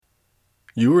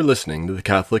You are listening to the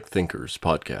Catholic Thinkers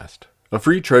Podcast, a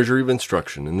free treasury of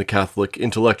instruction in the Catholic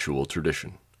intellectual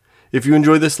tradition. If you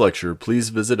enjoy this lecture, please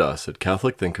visit us at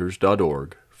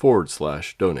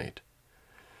catholicthinkers.org/donate.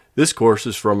 This course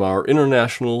is from our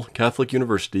International Catholic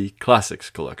University Classics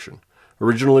Collection,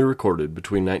 originally recorded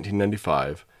between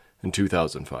 1995 and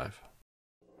 2005.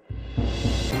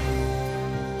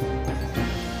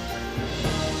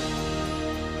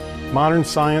 Modern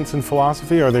science and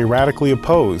philosophy, are they radically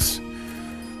opposed?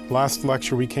 Last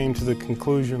lecture we came to the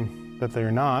conclusion that they're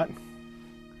not,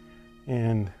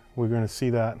 and we're going to see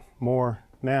that more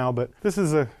now, but this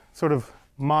is a sort of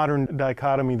modern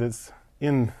dichotomy that's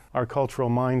in our cultural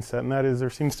mindset, and that is there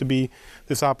seems to be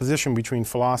this opposition between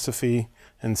philosophy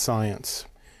and science,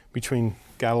 between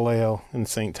Galileo and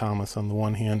St. Thomas on the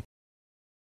one hand.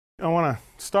 I want to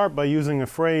start by using a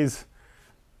phrase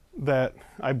that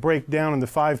I break down into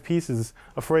 5 pieces,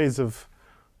 a phrase of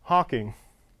Hawking,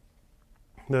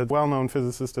 the well-known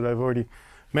physicist that I've already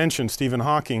mentioned, Stephen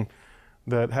Hawking,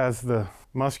 that has the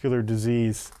muscular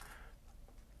disease,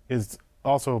 is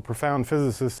also a profound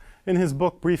physicist. In his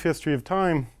book, Brief History of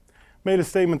Time, made a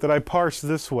statement that I parse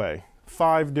this way,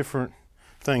 5 different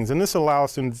things. And this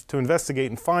allows us to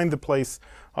investigate and find the place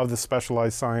of the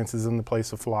specialized sciences in the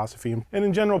place of philosophy, and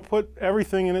in general put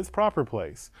everything in its proper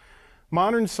place.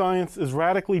 Modern science is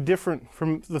radically different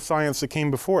from the science that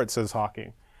came before it, says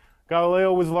Hawking.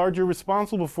 Galileo was largely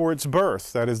responsible for its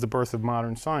birth, that is, the birth of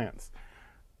modern science.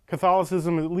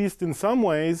 Catholicism, at least in some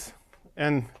ways,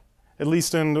 and at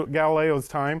least in Galileo's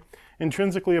time,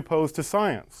 intrinsically opposed to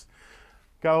science.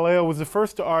 Galileo was the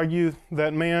first to argue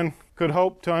that man could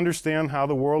hope to understand how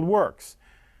the world works.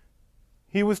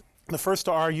 He was the first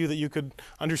to argue that you could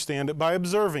understand it by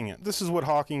observing it. This is what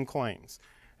Hawking claims.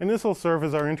 And this will serve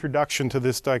as our introduction to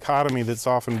this dichotomy that's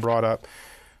often brought up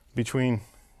between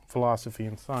philosophy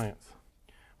and science.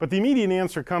 But the immediate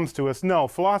answer comes to us, no,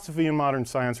 philosophy and modern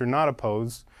science are not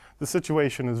opposed. The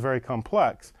situation is very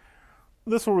complex.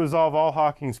 This will resolve all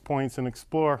Hawking's points and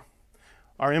explore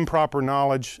our improper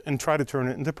knowledge and try to turn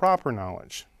it into proper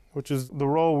knowledge, which is the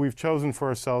role we've chosen for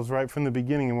ourselves right from the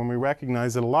beginning, and when we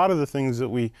recognize that a lot of the things that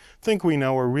we think we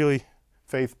know are really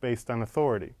faith based on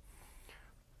authority.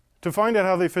 To find out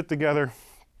how they fit together,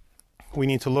 we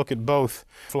need to look at both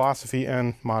philosophy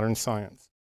and modern science.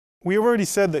 We have already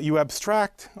said that you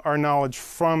abstract our knowledge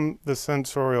from the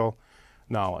sensorial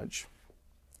knowledge.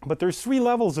 But there's 3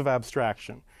 levels of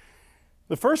abstraction.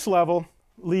 The first level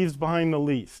leaves behind the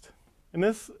least. And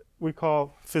this we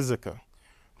call physica,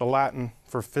 the Latin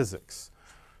for physics.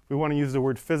 If we want to use the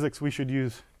word physics, we should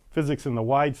use physics in the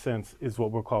wide sense is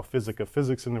what we'll call physica.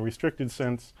 Physics in the restricted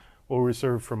sense will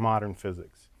reserve for modern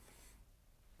physics.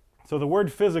 So the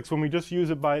word physics, when we just use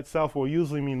it by itself, will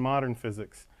usually mean modern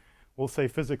physics. We'll say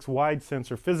physics wide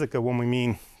sense or physica when we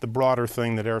mean the broader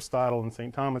thing that Aristotle and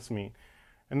St. Thomas mean.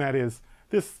 And that is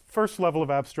this first level of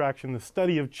abstraction, the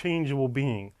study of changeable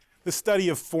being, the study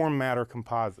of form matter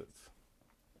composites.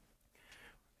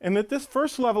 And at this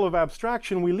first level of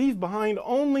abstraction, we leave behind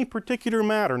only particular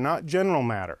matter, not general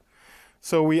matter.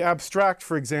 So we abstract,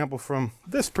 for example, from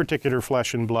this particular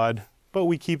flesh and blood, but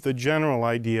we keep the general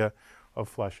idea of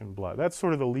flesh and blood. That's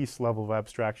sort of the least level of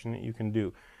abstraction that you can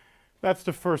do. That's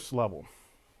the first level.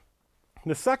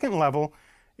 The second level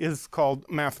is called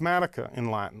mathematica in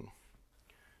Latin.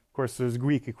 Of course, there's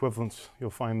Greek equivalents.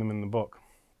 You'll find them in the book.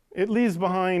 It leaves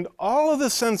behind all of the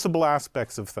sensible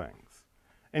aspects of things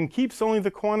and keeps only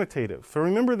the quantitative. So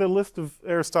remember the list of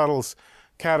Aristotle's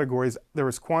categories. There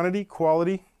is quantity,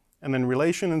 quality, and then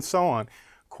relation, and so on.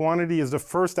 Quantity is the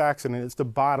first accident. It's the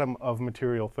bottom of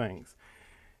material things.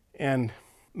 And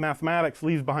mathematics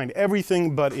leaves behind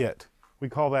everything but it. We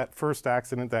call that first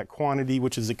accident, that quantity,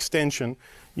 which is extension,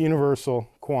 universal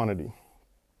quantity.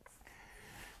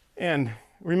 And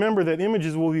remember that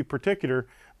images will be particular,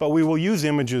 but we will use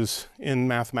images in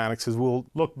mathematics as we'll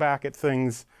look back at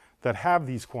things that have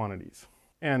these quantities.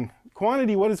 And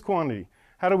quantity, what is quantity?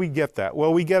 How do we get that?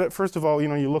 Well, we get it, first of all,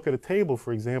 you look at a table,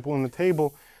 for example. In the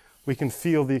table, we can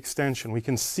feel the extension. We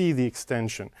can see the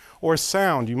extension. Or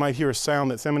sound. You might hear a sound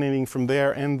that's emanating from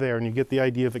there, and you get the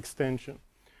idea of extension.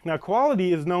 Now,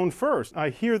 quality is known first. I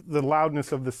hear the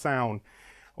loudness of the sound,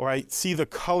 or I see the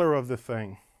color of the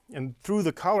thing. And through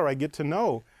the color, I get to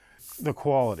know the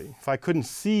quality. If I couldn't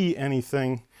see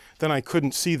anything, then I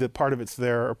couldn't see that part of it's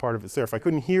there or part of it's there. If I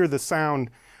couldn't hear the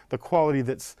sound, the quality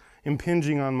that's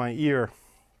impinging on my ear,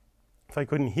 if I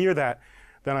couldn't hear that,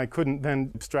 then I couldn't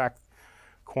then abstract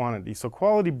quantity. So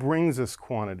quality brings us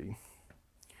quantity.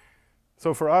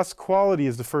 So for us, quality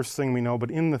is the first thing we know, but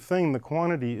in the thing, the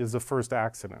quantity is the first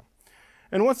accident.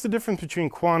 And what's the difference between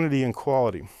quantity and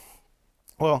quality?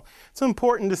 Well, it's an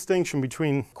important distinction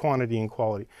between quantity and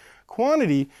quality.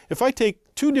 Quantity, if I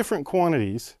take two different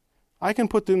quantities, I can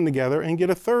put them together and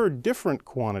get a third different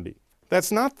quantity.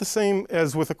 That's not the same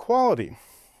as with a quality.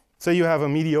 Say you have a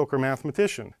mediocre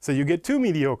mathematician. Say you get two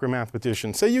mediocre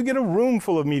mathematicians. Say you get a room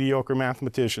full of mediocre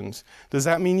mathematicians. Does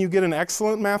that mean you get an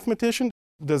excellent mathematician?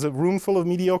 Does a room full of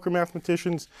mediocre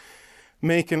mathematicians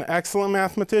make an excellent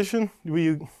mathematician? Will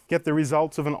you get the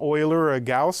results of an Euler or a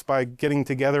Gauss by getting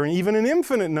together and even an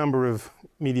infinite number of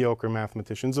mediocre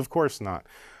mathematicians? Of course not.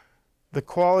 The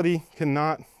quality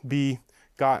cannot be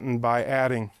gotten by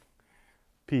adding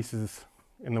pieces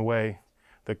in the way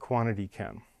that quantity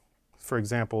can. For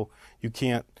example, you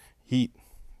can't heat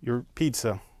your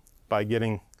pizza by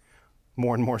getting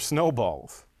more and more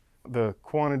snowballs. The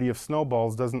quantity of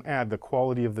snowballs doesn't add, the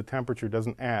quality of the temperature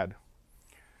doesn't add.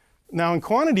 Now in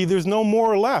quantity, there's no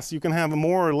more or less. You can have a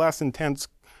more or less intense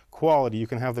quality. You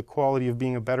can have the quality of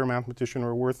being a better mathematician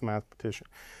or a worse mathematician.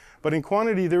 But in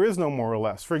quantity, there is no more or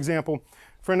less. For example,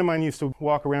 a friend of mine used to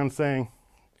walk around saying,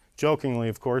 jokingly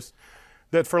of course,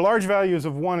 that for large values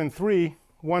of 1 and 3,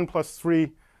 1 plus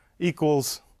 3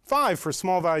 equals 5 for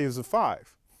small values of 5.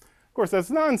 Of course,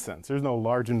 that's nonsense. There's no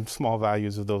large and small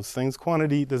values of those things.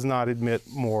 Quantity does not admit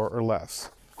more or less.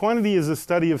 Quantity is a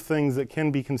study of things that can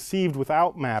be conceived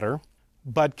without matter,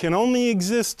 but can only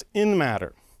exist in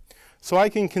matter. So I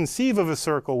can conceive of a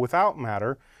circle without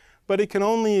matter, but it can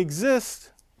only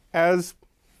exist as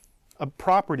a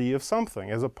property of something,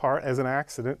 as an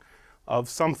accident of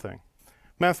something.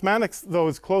 Mathematics, though,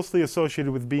 is closely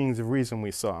associated with beings of reason, we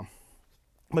saw.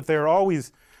 But they're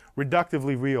always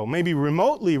reductively real, maybe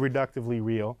remotely reductively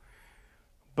real,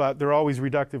 but they're always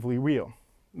reductively real.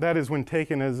 That is when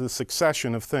taken as a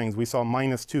succession of things. We saw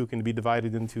minus 2 can be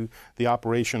divided into the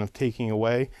operation of taking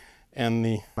away and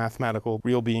the mathematical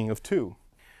real being of 2.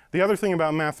 The other thing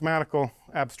about mathematical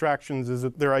abstractions is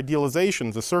that they're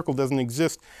idealizations. A circle doesn't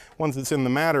exist once it's in the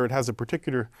matter. It has a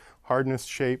particular hardness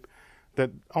shape that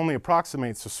only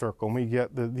approximates a circle, and we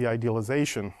get the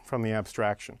idealization from the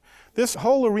abstraction. This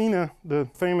whole arena, the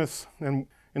famous, and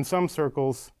in some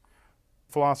circles,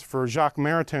 philosopher Jacques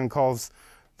Maritain calls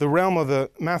the realm of the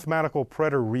mathematical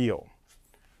preter-real,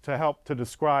 to help to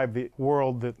describe the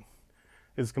world that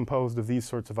is composed of these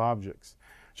sorts of objects.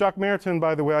 Jacques Maritain,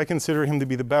 by the way, I consider him to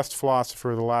be the best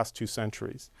philosopher of the last 2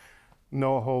 centuries.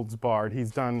 No holds barred.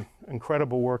 He's done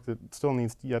incredible work that still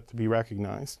needs yet to be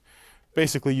recognized,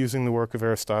 basically using the work of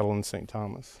Aristotle and St.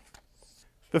 Thomas.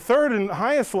 The third and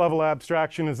highest level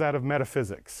abstraction is that of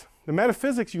metaphysics. The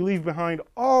metaphysics, you leave behind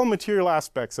all material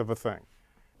aspects of a thing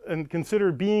and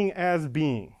consider being as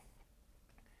being.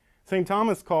 St.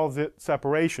 Thomas calls it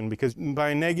separation because by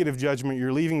a negative judgment,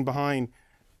 you're leaving behind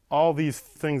all these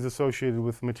things associated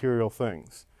with material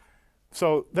things.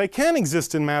 So they can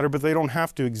exist in matter, but they don't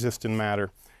have to exist in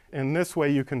matter. In this way,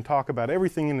 you can talk about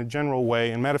everything in a general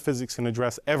way, and metaphysics can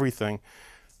address everything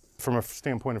from a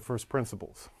standpoint of first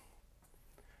principles.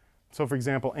 So, for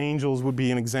example, angels would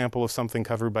be an example of something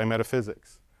covered by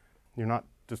metaphysics. You're not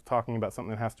just talking about something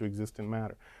that has to exist in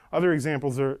matter. Other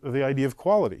examples are the idea of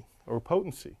quality or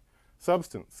potency,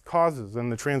 substance, causes,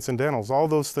 and the transcendentals. All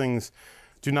those things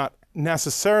do not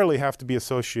necessarily have to be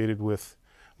associated with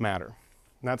matter.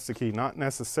 And that's the key, not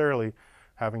necessarily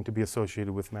having to be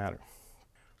associated with matter.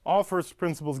 All first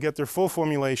principles get their full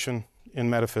formulation in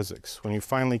metaphysics, when you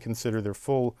finally consider their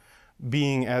full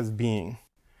being as being.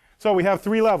 So we have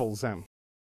 3 levels then.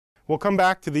 We'll come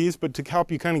back to these, but to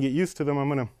help you kind of get used to them, I'm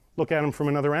going to look at them from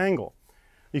another angle.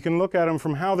 You can look at them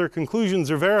from how their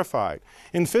conclusions are verified.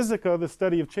 In Physica, the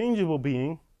study of changeable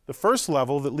being, the first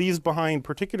level that leaves behind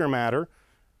particular matter,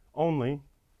 only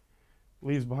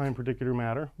leaves behind particular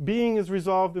matter, being is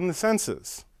resolved in the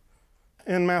senses.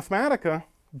 In Mathematica,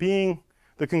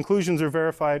 the conclusions are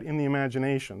verified in the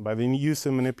imagination by the use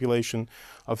and manipulation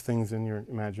of things in your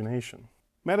imagination.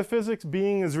 Metaphysics,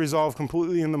 being is resolved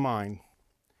completely in the mind.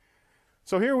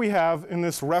 So here we have in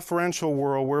this referential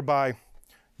world whereby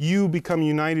you become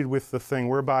united with the thing,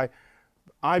 whereby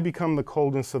I become the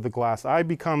coldness of the glass, I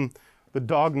become the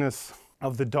dogness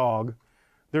of the dog.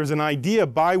 There's an idea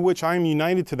by which I'm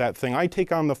united to that thing. I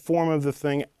take on the form of the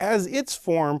thing as its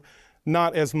form,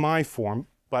 not as my form,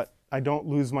 but I don't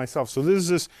lose myself. So this is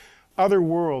this other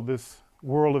world, this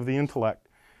world of the intellect.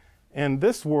 And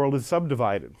this world is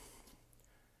subdivided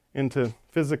into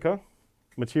Physica,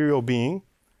 material being,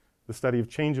 the study of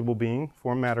changeable being,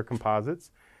 form, matter,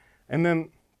 composites, and then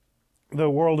the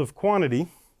world of quantity,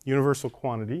 universal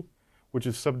quantity, which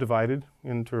is subdivided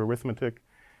into arithmetic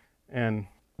and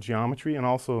geometry and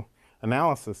also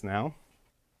analysis now.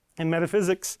 And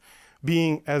metaphysics,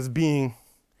 being as being,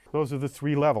 Those are the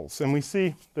three levels. And we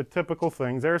see the typical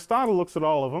things. Aristotle looks at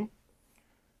all of them.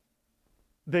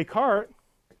 Descartes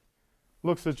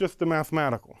looks at just the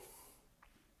mathematical.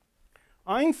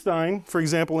 Einstein, for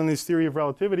example, in his theory of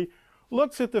relativity,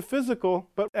 looks at the physical,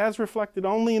 but as reflected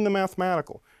only in the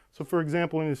mathematical. So, for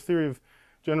example, in his theory of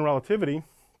general relativity,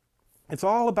 it's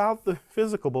all about the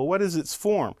physical, but what is its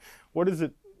form? What does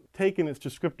it take in its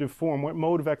descriptive form? What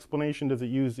mode of explanation does it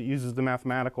use? It uses the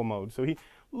mathematical mode. So he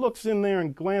looks in there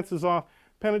and glances off,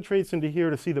 penetrates into here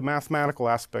to see the mathematical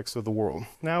aspects of the world.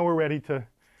 Now we're ready to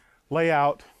lay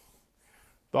out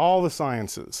all the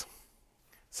sciences.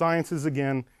 Sciences,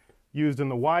 again, used in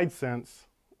the wide sense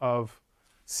of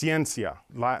scientia,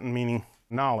 Latin meaning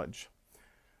knowledge.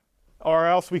 Or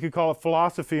else we could call it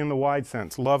philosophy in the wide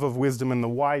sense, love of wisdom in the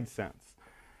wide sense.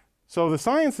 So the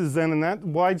sciences then, in that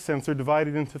wide sense, are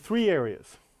divided into three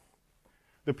areas.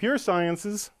 The pure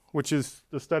sciences, which is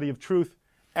the study of truth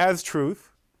as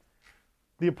truth.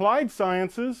 The applied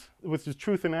sciences, which is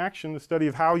truth in action, the study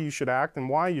of how you should act and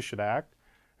why you should act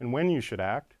and when you should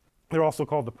act. They're also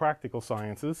called the practical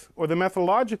sciences. Or the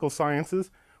methodological sciences,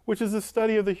 which is the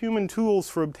study of the human tools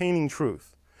for obtaining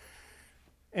truth.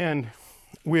 And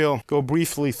we'll go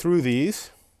briefly through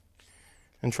these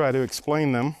and try to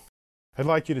explain them. I'd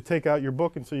like you to take out your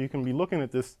book and so you can be looking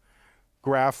at this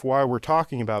graph while we're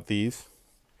talking about these,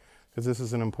 because this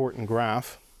is an important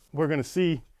graph. We're going to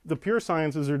see the pure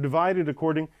sciences are divided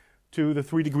according to the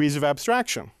 3 degrees of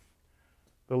abstraction.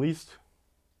 The least,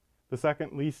 the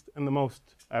second least, and the most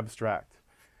abstract.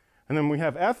 And then we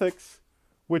have ethics,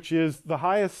 which is the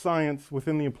highest science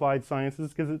within the applied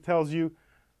sciences because it tells you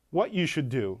what you should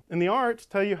do. And the arts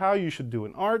tell you how you should do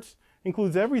it. Arts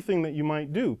includes everything that you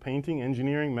might do, painting,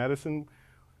 engineering, medicine,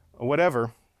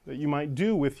 whatever that you might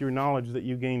do with your knowledge that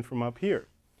you gain from up here.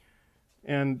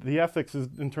 And the ethics is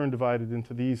in turn divided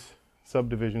into these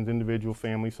subdivisions: individual,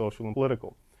 family, social, and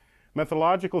political.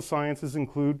 Methodological sciences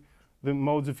include the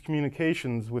modes of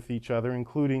communications with each other,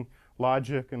 including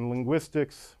logic and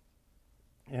linguistics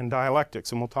and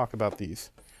dialectics, and we'll talk about these.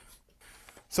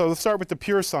 So let's start with the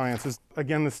pure sciences.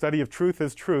 Again, the study of truth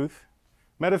as truth.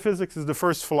 Metaphysics is the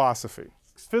first philosophy.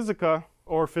 Physica,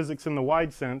 or physics in the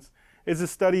wide sense, is the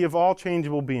study of all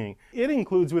changeable being. It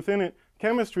includes within it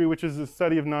chemistry, which is the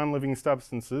study of non-living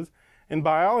substances, and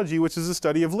biology, which is the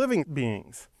study of living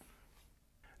beings.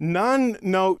 None,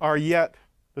 note, are yet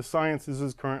the sciences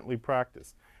as currently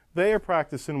practiced. They are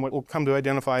practiced in what we'll come to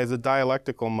identify as a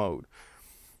dialectical mode.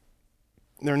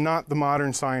 They're not the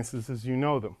modern sciences as you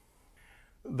know them.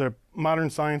 The modern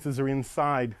sciences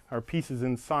are pieces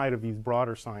inside of these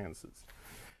broader sciences.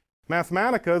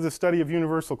 Mathematica, the study of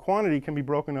universal quantity, can be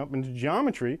broken up into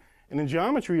geometry, and in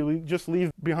geometry we just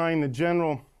leave behind the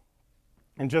general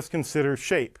and just consider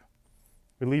shape.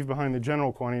 We leave behind the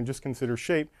general quantity and just consider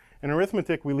shape. In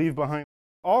arithmetic, we leave behind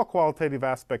all qualitative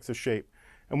aspects of shape,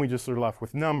 and we just are left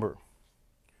with number.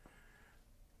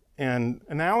 And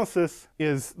analysis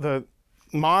is the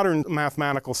modern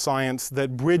mathematical science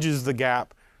that bridges the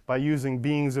gap by using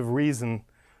beings of reason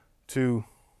to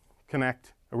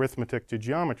connect arithmetic to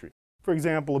geometry. For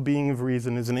example, a being of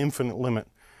reason is an infinite limit,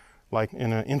 like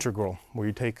in an integral, where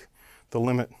you take the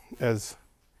limit as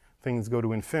things go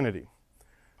to infinity.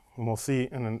 And we'll see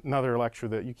in another lecture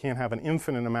that you can't have an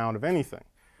infinite amount of anything,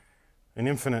 an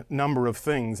infinite number of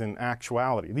things in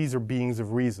actuality. These are beings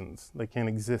of reasons. They can't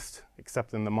exist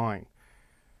except in the mind.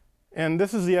 And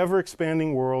this is the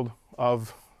ever-expanding world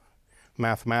of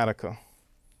Mathematica.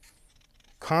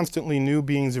 Constantly new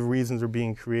beings of reasons are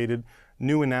being created.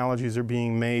 New analogies are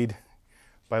being made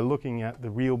by looking at the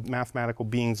real mathematical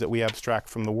beings that we abstract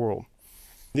from the world.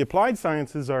 The applied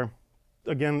sciences are,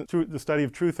 again, the study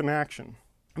of truth and action.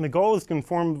 And the goal is to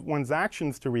conform one's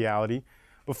actions to reality.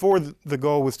 Before, the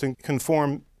goal was to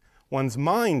conform one's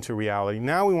mind to reality.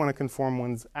 Now we want to conform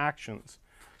one's actions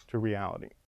to reality.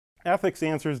 Ethics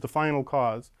answers the final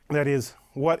cause. That is,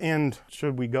 what end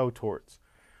should we go towards?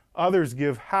 Others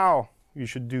give how you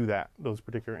should do that, those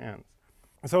particular ends.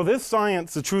 So this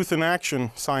science, the truth and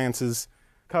action sciences,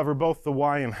 cover both the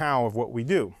why and how of what we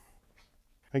do.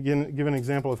 Again, give an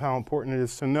example of how important it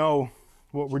is to know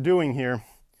what we're doing here,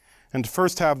 and to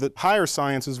first have the higher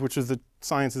sciences, which is the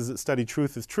sciences that study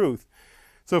truth as truth.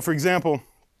 So for example,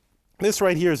 this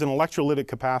right here is an electrolytic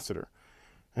capacitor,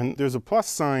 and there's a plus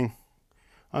sign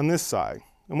on this side.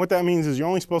 And what that means is you're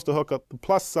only supposed to hook up the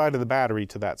plus side of the battery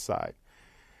to that side.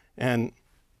 And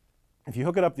if you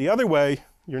hook it up the other way,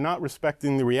 you're not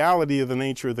respecting the reality of the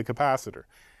nature of the capacitor.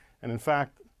 And in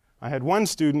fact, I had one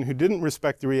student who didn't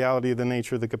respect the reality of the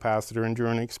nature of the capacitor, and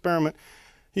during an experiment,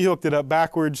 he hooked it up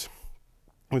backwards.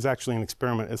 It was actually an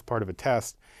experiment as part of a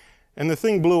test. And the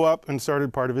thing blew up and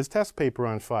started part of his test paper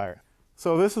on fire.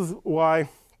 So this is why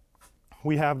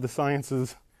we have the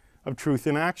sciences of truth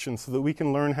in action, so that we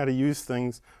can learn how to use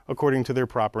things according to their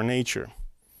proper nature.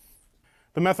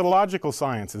 The methodological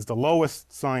sciences, the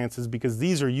lowest sciences, because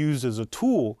these are used as a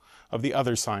tool of the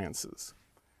other sciences.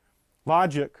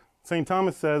 Logic, St.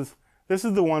 Thomas says, this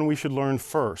is the one we should learn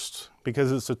first,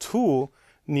 because it's a tool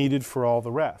needed for all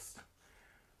the rest.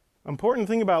 Important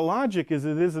thing about logic is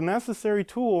it is a necessary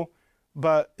tool,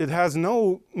 but it has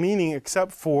no meaning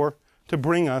except for to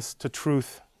bring us to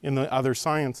truth in the other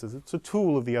sciences. It's a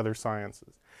tool of the other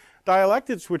sciences.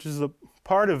 Dialectics, which is a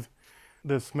part of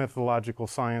this methodological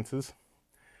sciences,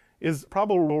 is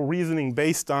probable reasoning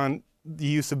based on the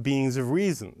use of beings of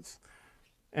reasons.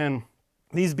 And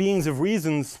these beings of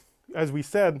reasons, as we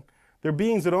said, they're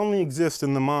beings that only exist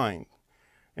in the mind.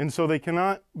 And so they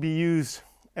cannot be used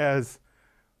as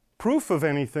proof of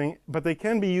anything, but they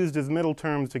can be used as middle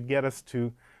terms to get us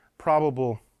to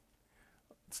probable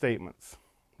statements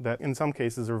that in some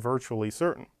cases are virtually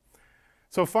certain.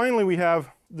 So finally we have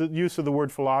the use of the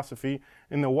word philosophy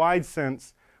in the wide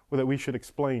sense that we should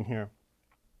explain here,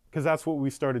 because that's what we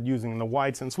started using in the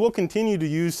wide sense. We'll continue to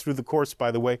use through the course,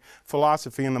 by the way,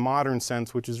 philosophy in the modern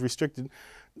sense, which is restricted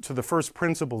to the first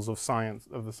principles of science,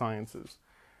 of the sciences.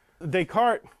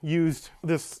 Descartes used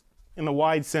this in the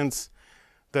wide sense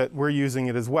that we're using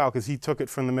it as well, because he took it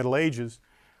from the Middle Ages.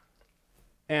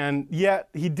 And yet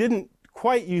he didn't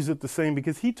quite use it the same,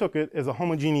 because he took it as a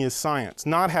homogeneous science,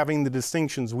 not having the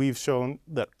distinctions we've shown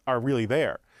that are really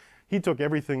there. He took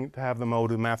everything to have the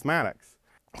mode of mathematics.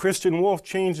 Christian Wolff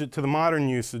changed it to the modern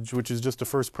usage, which is just the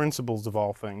first principles of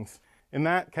all things. In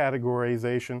that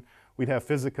categorization, we'd have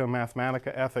physica,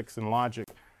 mathematica, ethics, and logic,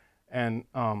 and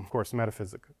of course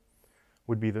metaphysica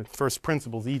would be the first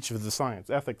principles each of the science.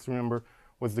 Ethics, remember,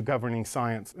 was the governing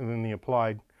science, and then the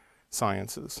applied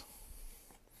sciences.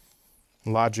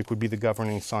 Logic would be the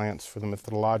governing science for the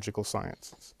methodological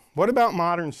sciences. What about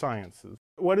modern sciences?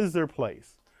 What is their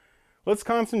place? Let's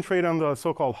concentrate on the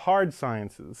so-called hard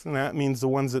sciences, and that means the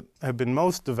ones that have been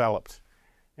most developed.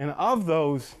 And of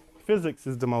those, physics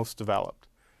is the most developed.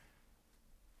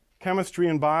 Chemistry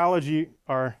and biology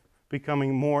are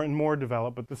becoming more and more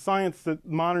developed, but the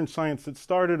modern science that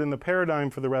started in the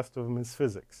paradigm for the rest of them is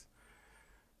physics.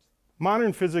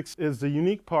 Modern physics is the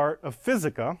unique part of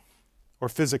physica, or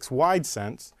physics wide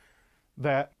sense,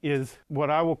 that is what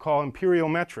I will call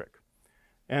empirometric.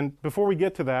 And before we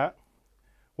get to that,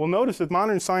 we'll notice that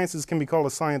modern sciences can be called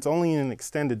a science only in an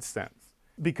extended sense,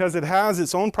 because it has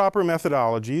its own proper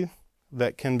methodology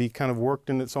that can be kind of worked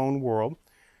in its own world,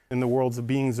 in the worlds of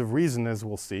beings of reason, as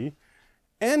we'll see,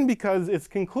 and because its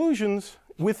conclusions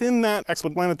within that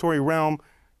explanatory realm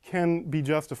can be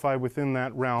justified within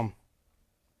that realm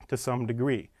to some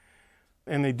degree.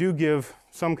 And they do give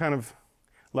some kind of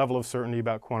level of certainty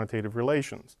about quantitative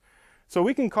relations. So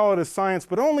we can call it a science,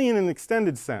 but only in an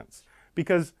extended sense,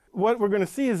 because what we're going to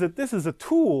see is that this is a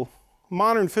tool.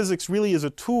 Modern physics really is a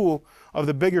tool of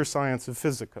the bigger science of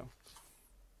physica.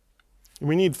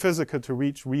 We need physica to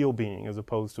reach real being as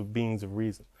opposed to beings of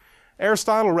reason.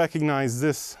 Aristotle recognized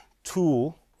this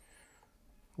tool,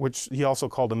 which he also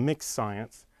called a mixed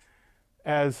science,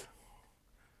 as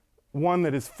one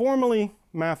that is formally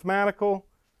mathematical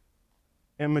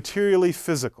and materially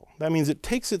physical. That means it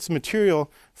takes its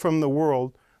material from the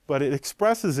world, but it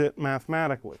expresses it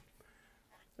mathematically.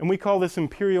 And we call this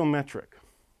empirometric.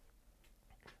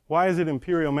 Why is it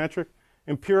empirometric?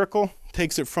 Empirical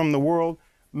takes it from the world,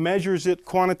 measures it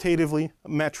quantitatively,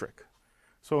 metric.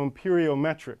 So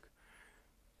empirometric.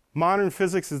 Modern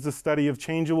physics is the study of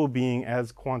changeable being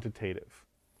as quantitative.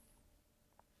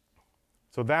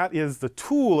 So that is the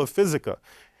tool of physica,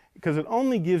 because it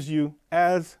only gives you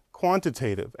as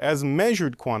quantitative, as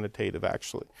measured quantitative,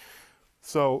 actually.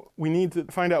 So we need to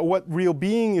find out what real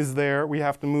being is there. We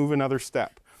have to move another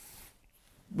step.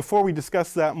 Before we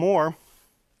discuss that more,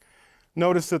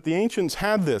 notice that the ancients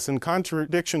had this. In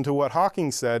contradiction to what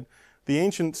Hawking said, the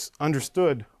ancients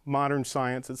understood modern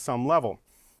science at some level.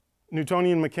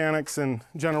 Newtonian mechanics and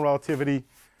general relativity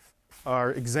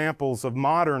are examples of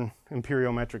modern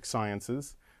empirometric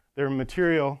sciences. Their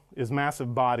material is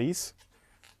massive bodies,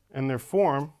 and their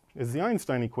form is the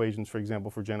Einstein equations, for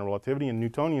example, for general relativity, and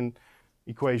Newtonian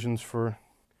equations for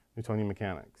Newtonian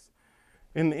mechanics.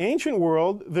 In the ancient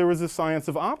world, there was a science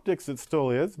of optics that still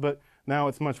is, but now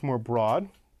it's much more broad.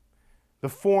 The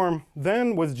form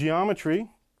then was geometry,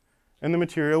 and the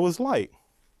material was light.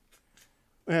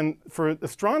 And for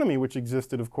astronomy, which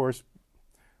existed, of course,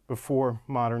 before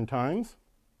modern times.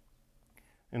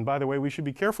 And by the way, we should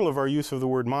be careful of our use of the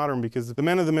word modern, because the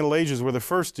men of the Middle Ages were the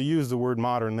first to use the word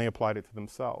modern. They applied it to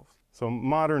themselves. So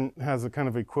modern has a kind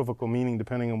of equivocal meaning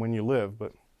depending on when you live,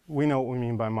 but we know what we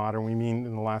mean by modern. We mean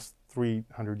in the last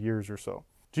 300 years or so.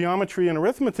 Geometry and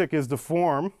arithmetic is the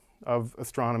form of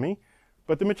astronomy,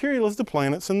 but the material is the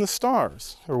planets and the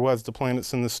stars, or was the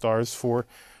planets and the stars for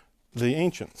the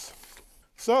ancients.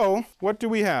 So, what do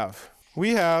we have?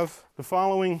 We have the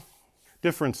following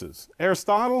differences.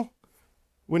 Aristotle,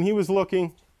 when he was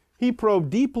looking, he probed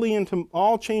deeply into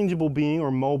all changeable being,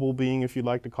 or mobile being if you'd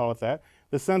like to call it that,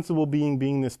 the sensible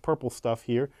being this purple stuff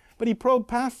here, but he probed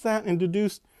past that and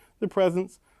deduced the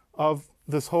presence of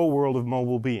this whole world of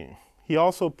mobile being. He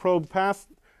also probed past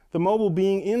the mobile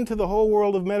being into the whole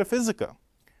world of metaphysica.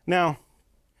 Now,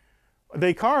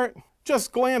 Descartes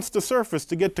just glanced the surface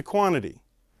to get to quantity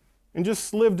and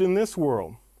just lived in this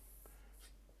world.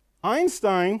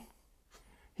 Einstein,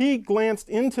 he glanced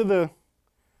into the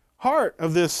heart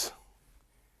of this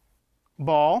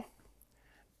ball,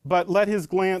 but let his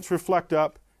glance reflect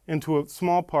up into a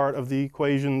small part of the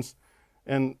equations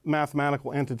and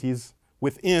mathematical entities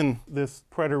within this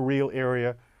preter-real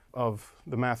area of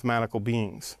the mathematical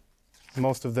beings,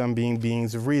 most of them being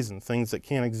beings of reason, things that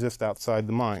can't exist outside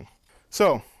the mind.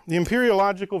 So, the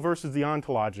empiriological versus the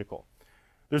ontological.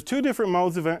 There's two different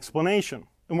modes of explanation,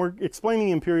 and we're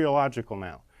explaining empiriological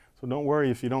now, so don't worry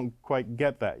if you don't quite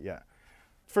get that yet.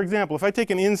 For example, if I take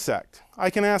an insect, I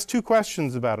can ask two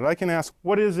questions about it. I can ask,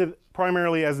 what is it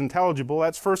primarily as intelligible?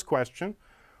 That's first question.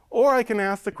 Or I can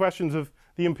ask the questions of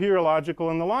the empiriological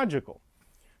and the logical.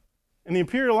 And the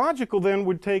empiriological then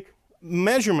would take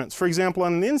measurements. For example,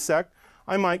 on an insect,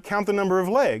 I might count the number of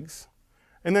legs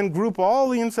and then group all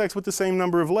the insects with the same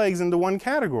number of legs into one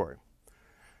category.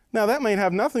 Now, that may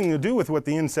have nothing to do with what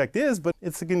the insect is, but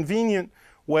it's a convenient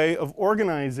way of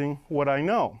organizing what I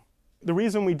know. The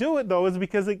reason we do it, though, is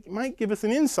because it might give us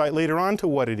an insight later on to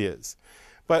what it is.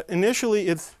 But initially,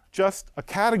 it's just a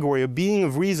category, a being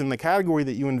of reason. The category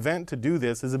that you invent to do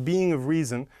this is a being of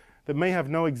reason that may have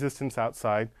no existence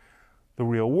outside the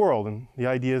real world. And the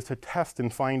idea is to test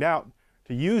and find out,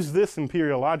 to use this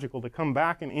empiriological to come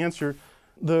back and answer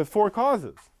the four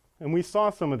causes. And we saw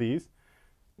some of these: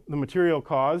 the material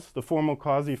cause, the formal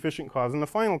cause, the efficient cause, and the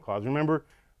final cause. Remember,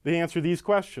 they answer these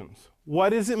questions.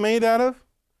 What is it made out of?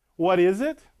 What is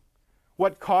it?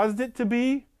 What caused it to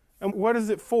be? And what is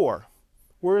it for?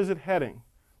 Where is it heading?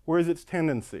 Where is its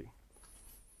tendency?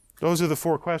 Those are the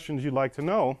four questions you'd like to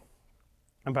know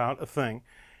about a thing.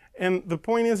 And the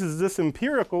point is this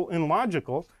empirical and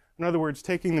logical, in other words,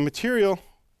 taking the material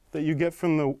that you get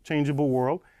from the changeable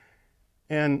world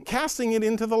and casting it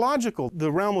into the logical,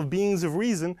 the realm of beings of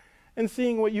reason, and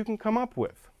seeing what you can come up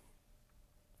with.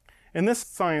 And this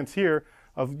science here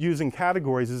of using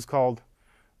categories is called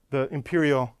the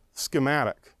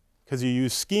empirio-schematic, because you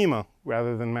use schema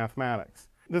rather than mathematics.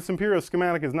 This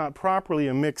empirio-schematic is not properly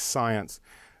a mixed science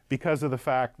because of the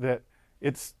fact that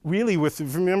it's really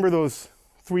remember those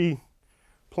three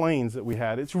planes that we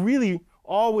had, it's really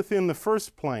all within the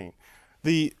first plane.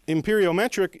 The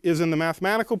emperiometric is in the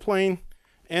mathematical plane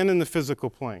and in the physical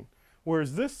plane,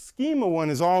 whereas this schema one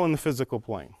is all in the physical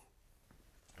plane.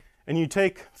 And you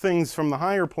take things from the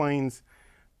higher planes,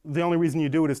 the only reason you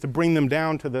do it is to bring them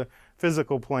down to the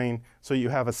physical plane so you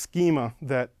have a schema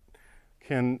that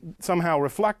can somehow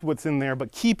reflect what's in there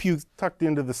but keep you tucked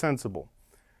into the sensible.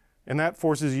 And that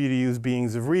forces you to use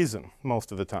beings of reason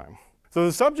most of the time. So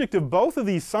the subject of both of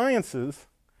these sciences,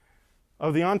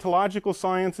 of the ontological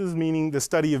sciences, meaning the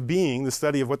study of being, the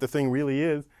study of what the thing really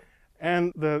is,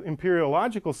 and the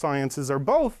empiriological sciences are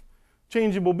both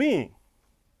changeable being.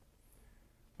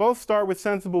 Both start with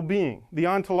sensible being. The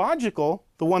ontological,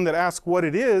 the one that asks what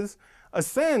it is,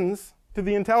 ascends to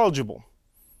the intelligible.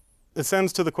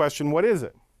 Ascends to the question, what is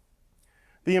it?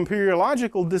 The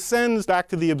empiriological descends back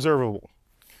to the observable.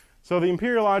 So the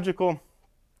empiriological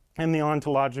and the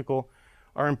ontological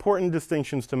are important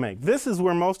distinctions to make. This is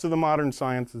where most of the modern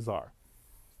sciences are.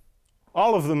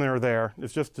 All of them are there,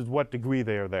 it's just to what degree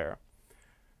they are there.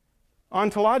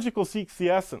 Ontological seeks the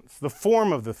essence, the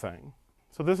form of the thing.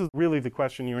 So this is really the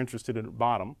question you're interested in at the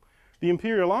bottom. The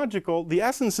empiriological, the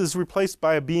essence is replaced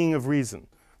by a being of reason,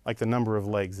 like the number of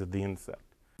legs of the insect.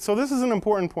 So this is an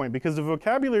important point because the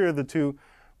vocabulary of the two,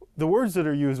 the words that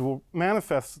are used will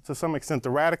manifest to some extent the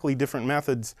radically different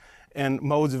methods and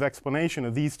modes of explanation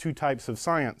of these two types of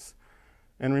science.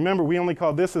 And remember, we only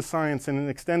call this a science in an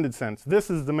extended sense. This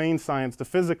is the main science, the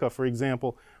physica, for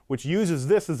example, which uses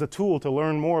this as a tool to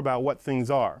learn more about what things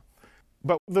are.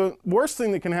 But the worst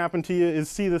thing that can happen to you is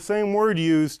see the same word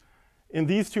used in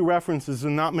these two references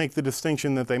and not make the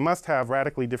distinction that they must have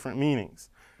radically different meanings.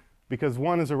 Because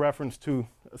one is a reference to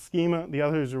a schema, the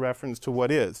other is a reference to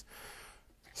what is.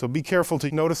 So be careful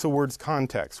to notice a word's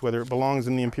context. Whether it belongs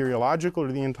in the empiriological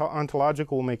or the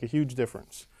ontological will make a huge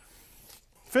difference.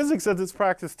 Physics as it's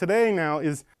practiced today now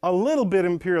is a little bit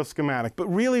imperial schematic, but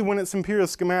really when it's imperial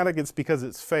schematic it's because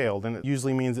it's failed, and it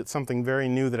usually means it's something very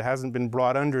new that hasn't been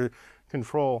brought under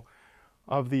control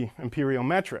of the imperial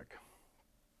metric,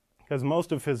 because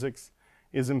most of physics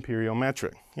is imperial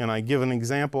metric. And I give an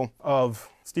example of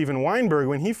Steven Weinberg.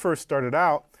 When he first started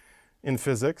out in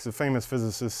physics, the famous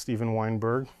physicist Steven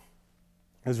Weinberg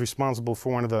is responsible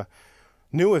for one of the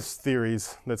newest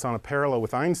theories that's on a parallel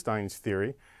with Einstein's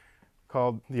theory,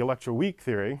 called the electroweak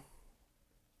theory.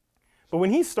 But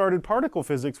when he started, particle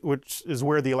physics, which is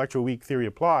where the electroweak theory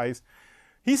applies,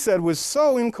 he said was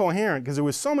so incoherent because there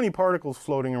was so many particles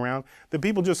floating around that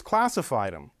people just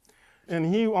classified them.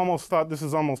 And he almost thought this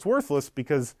is almost worthless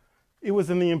because it was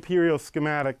in the imperial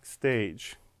schematic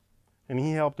stage. And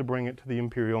he helped to bring it to the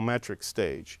imperial metric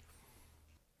stage.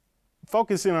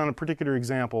 Focus in on a particular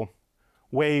example,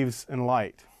 waves and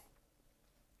light.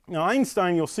 Now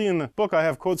Einstein, you'll see in the book I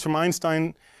have quotes from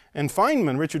Einstein and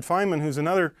Feynman, Richard Feynman, who's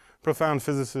another profound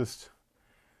physicist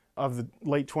of the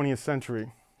late 20th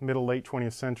century, late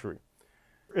 20th century.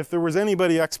 If there was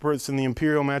anybody experts in the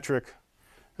imperial metric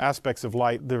aspects of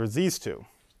light, there was these two.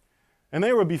 And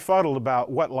they were befuddled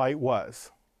about what light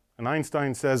was. And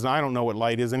Einstein says, I don't know what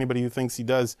light is. Anybody who thinks he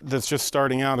does, that's just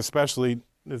starting out especially,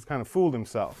 has kind of fooled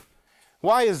himself.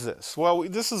 Why is this? Well,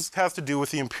 this has to do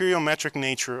with the imperial metric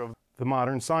nature of the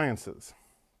modern sciences.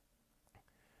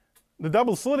 The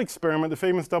double slit experiment, the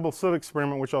famous double slit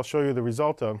experiment, which I'll show you the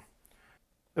result of,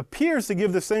 appears to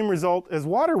give the same result as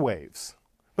water waves.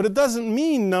 But it doesn't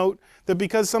mean, note, that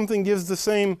because something gives the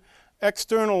same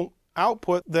external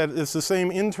output that it's the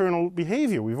same internal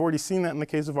behavior. We've already seen that in the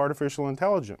case of artificial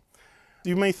intelligence.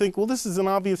 You may think, well, this is an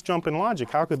obvious jump in logic.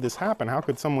 How could this happen? How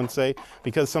could someone say,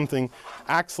 because something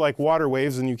acts like water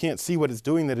waves and you can't see what it's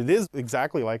doing, that it is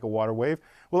exactly like a water wave?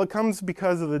 Well, it comes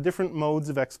because of the different modes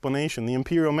of explanation. The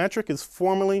imperial metric is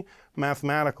formally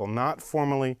mathematical, not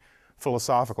formally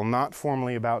philosophical, not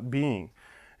formally about being.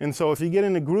 And so if you get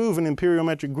in a groove, an imperial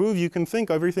metric groove, you can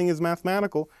think everything is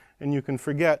mathematical, and you can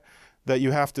forget that you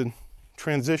have to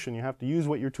transition. You have to use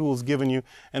what your tool's given you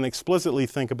and explicitly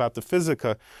think about the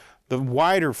physica, the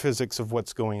wider physics of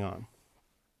what's going on.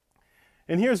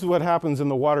 And here's what happens in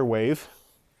the water wave.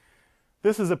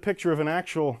 This is a picture of an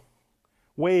actual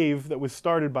wave that was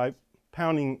started by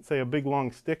pounding, say, a big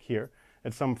long stick here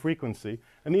at some frequency.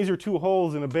 And these are two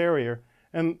holes in a barrier.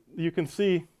 And you can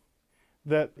see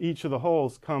that each of the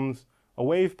holes comes a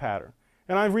wave pattern.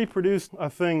 And I've reproduced a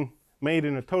thing made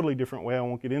in a totally different way, I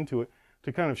won't get into it,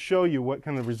 to kind of show you what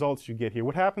kind of results you get here.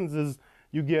 What happens is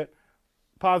you get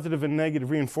positive and negative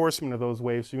reinforcement of those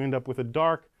waves, so you end up with a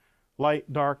dark,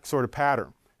 light, dark sort of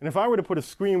pattern. And if I were to put a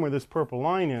screen where this purple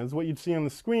line is, what you'd see on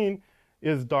the screen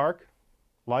is dark,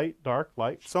 light,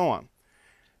 so on.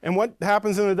 And what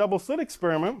happens in the double slit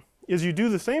experiment is you do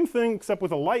the same thing except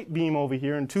with a light beam over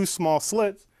here and two small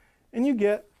slits, and you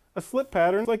get a slit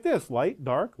pattern like this, light,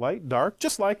 dark,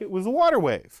 just like it was a water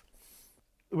wave.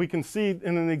 We can see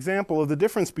in an example of the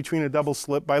difference between a double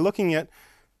slit by looking at,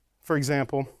 for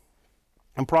example,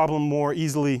 a problem more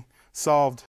easily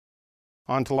solved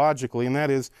ontologically, and that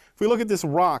is, if we look at this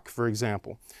rock, for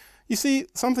example, you see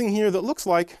something here that looks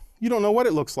like, you don't know what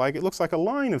it looks like a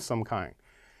line of some kind.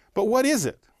 But what is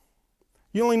it?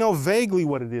 You only know vaguely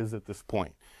what it is at this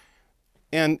point.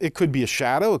 And it could be a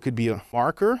shadow, it could be a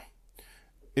marker,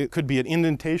 it could be an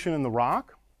indentation in the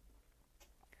rock.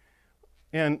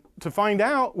 And to find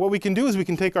out, what we can do is we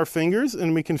can take our fingers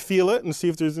and we can feel it and see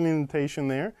if there's an indentation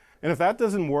there. And if that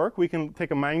doesn't work, we can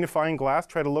take a magnifying glass,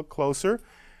 try to look closer,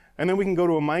 and then we can go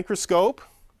to a microscope.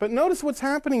 But notice what's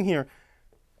happening here.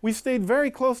 We stayed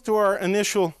very close to our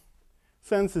initial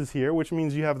senses here, which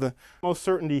means you have the most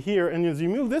certainty here. And as you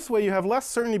move this way, you have less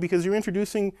certainty because you're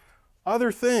introducing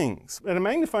other things. At a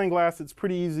magnifying glass, it's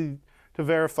pretty easy to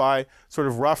verify sort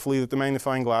of roughly that the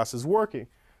magnifying glass is working.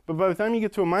 But by the time you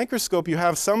get to a microscope, you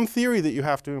have some theory that you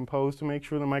have to impose to make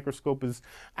sure the microscope is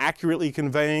accurately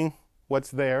conveying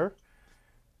what's there.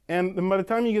 And then by the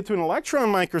time you get to an electron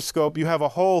microscope, you have a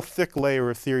whole thick layer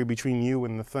of theory between you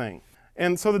and the thing.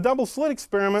 And so the double slit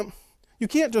experiment, you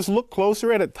can't just look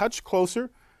closer at it, touch closer.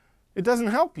 It doesn't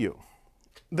help you.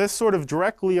 This sort of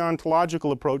directly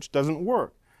ontological approach doesn't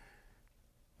work.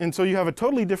 And so you have a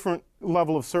totally different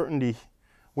level of certainty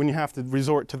when you have to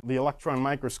resort to the electron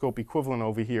microscope equivalent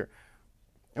over here.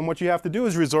 And what you have to do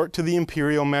is resort to the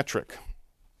imperial metric,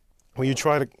 where you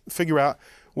try to figure out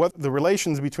what the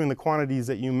relations between the quantities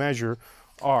that you measure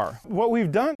are. What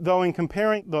we've done, though, in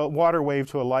comparing the water wave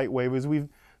to a light wave is we've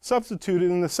substitute it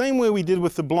in the same way we did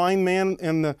with the blind man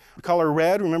and the color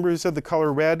red. Remember, he said the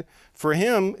color red for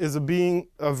him is a being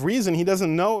of reason. He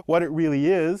doesn't know what it really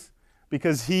is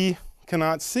because he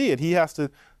cannot see it. He has to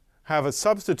have a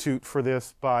substitute for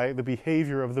this by the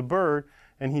behavior of the bird.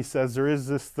 And he says there is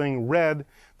this thing red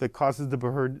that causes the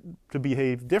bird to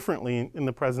behave differently in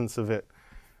the presence of it.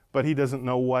 But he doesn't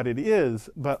know what it is,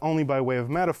 but only by way of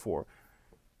metaphor.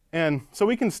 And so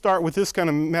we can start with this kind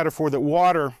of metaphor that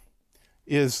water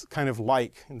is kind of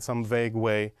like, in some vague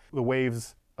way, the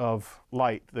waves of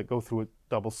light that go through a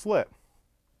double slit.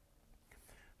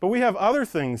 But we have other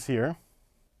things here.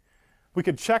 We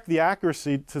could check the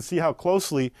accuracy to see how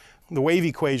closely the wave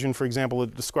equation, for example,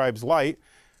 it describes light,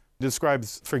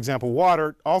 describes, for example,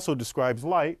 water, also describes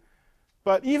light.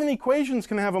 But even equations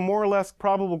can have a more or less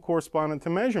probable correspondent to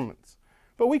measurements.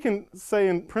 But we can say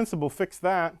in principle fix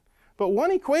that. But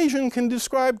one equation can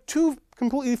describe two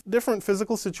completely different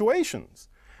physical situations.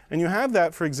 And you have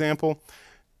that, for example,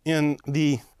 in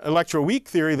the electroweak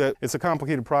theory, that it's a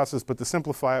complicated process, but to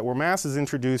simplify it, where mass is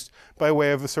introduced by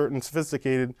way of a certain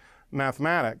sophisticated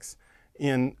mathematics.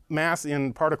 Mass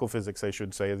in particle physics, I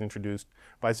should say, is introduced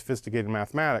by sophisticated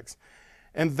mathematics.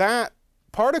 And that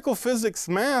particle physics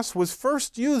mass was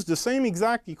first used, the same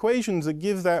exact equations that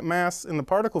give that mass in the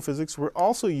particle physics were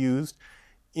also used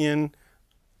in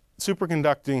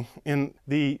superconducting in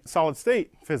the solid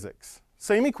state physics.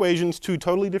 Same equations, two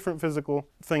totally different physical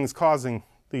things causing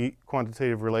the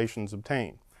quantitative relations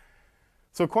obtained.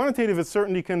 So quantitative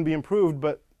certainty can be improved,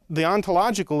 but the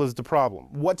ontological is the problem.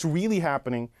 What's really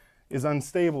happening is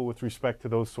unstable with respect to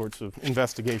those sorts of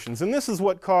investigations. And this is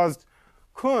what caused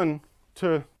Kuhn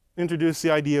to introduce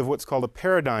the idea of what's called a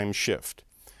paradigm shift.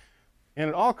 And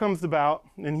it all comes about,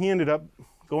 and he ended up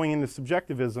going into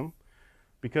subjectivism,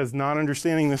 because not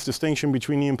understanding this distinction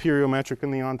between the emperiometric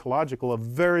and the ontological, a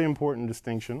very important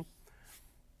distinction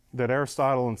that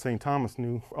Aristotle and St. Thomas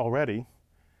knew already.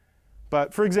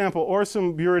 But for example,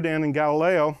 Orsim, Buridan, and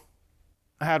Galileo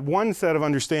had one set of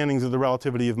understandings of the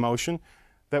relativity of motion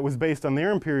that was based on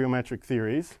their emperiometric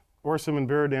theories. Orsim and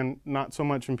Buridan, not so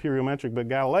much emperiometric, but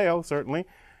Galileo, certainly.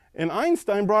 And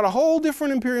Einstein brought a whole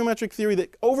different emperiometric theory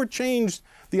that overchanged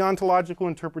the ontological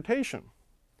interpretation.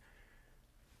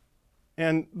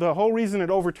 And the whole reason it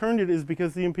overturned it is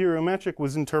because the emperiometric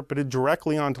was interpreted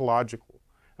directly ontological.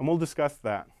 And we'll discuss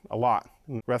that a lot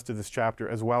in the rest of this chapter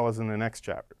as well as in the next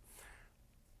chapter.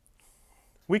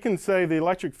 We can say the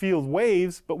electric field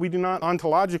waves, but we do not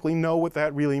ontologically know what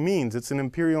that really means. It's an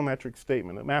emperiometric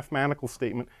statement, a mathematical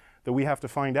statement that we have to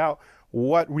find out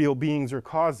what real beings are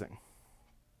causing.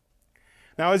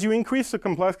 Now, as you increase the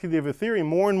complexity of a theory,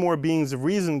 more and more beings of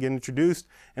reason get introduced,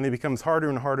 and it becomes harder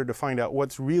and harder to find out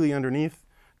what's really underneath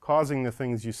causing the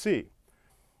things you see.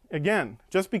 Again,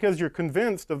 just because you're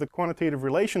convinced of the quantitative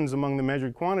relations among the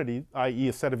measured quantity, i.e.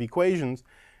 a set of equations,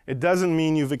 it doesn't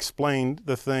mean you've explained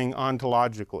the thing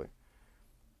ontologically.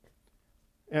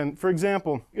 And for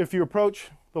example, if you approach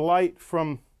the light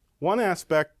from one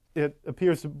aspect, it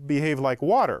appears to behave like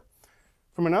water.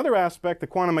 From another aspect, the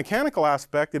quantum mechanical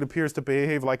aspect, it appears to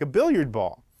behave like a billiard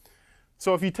ball.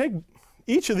 So if you take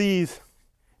each of these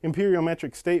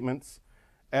emperiometric statements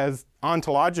as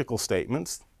ontological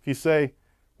statements, if you say,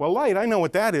 well, light, I know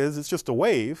what that is, it's just a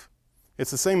wave,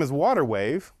 it's the same as water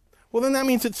wave, well, then that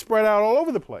means it's spread out all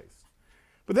over the place.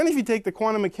 But then if you take the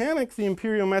quantum mechanics, the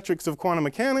emperiometrics of quantum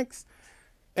mechanics,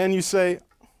 and you say,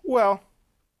 well,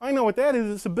 I know what that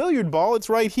is, it's a billiard ball, it's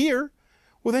right here,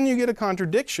 well, then you get a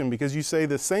contradiction because you say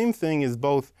the same thing is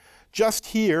both just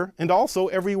here and also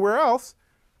everywhere else,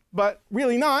 but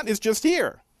really not, it's just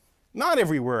here, not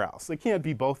everywhere else. It can't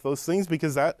be both those things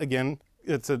because that, again,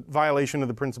 it's a violation of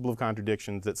the principle of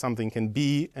contradictions, that something can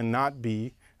be and not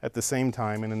be at the same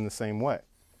time and in the same way.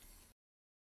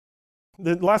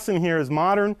 The lesson here is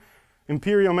modern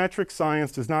emperiometric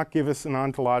science does not give us an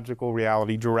ontological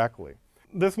reality directly.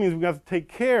 This means we've got to take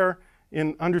care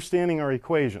in understanding our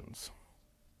equations.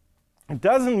 It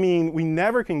doesn't mean we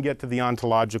never can get to the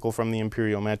ontological from the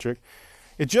emperiometric.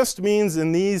 It just means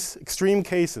in these extreme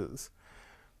cases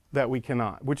that we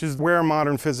cannot, which is where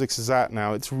modern physics is at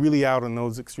now. It's really out in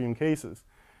those extreme cases.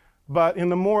 But in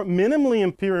the more minimally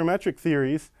emperiometric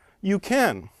theories, you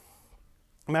can.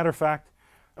 Matter of fact,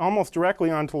 almost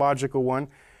directly ontological one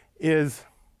is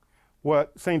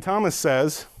what St. Thomas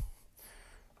says.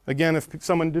 Again, if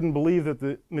someone didn't believe that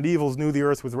the medievals knew the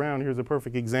earth was round, here's a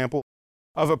perfect example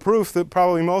of a proof that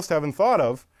probably most haven't thought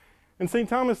of. And St.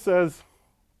 Thomas says,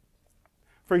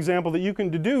 for example, that you can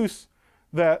deduce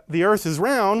that the earth is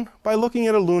round by looking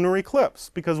at a lunar eclipse.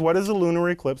 Because what is a lunar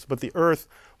eclipse but the earth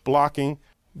blocking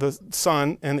the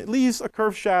sun, and it leaves a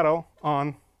curved shadow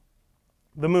on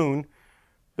the moon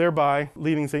thereby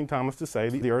leading St. Thomas to say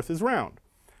the earth is round.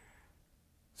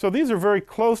 So these are very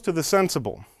close to the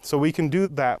sensible. So we can do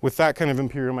that with that kind of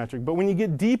empiriometric. But when you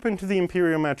get deep into the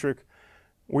empiriometric,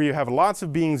 where you have lots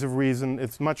of beings of reason,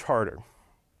 it's much harder.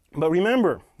 But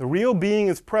remember, the real being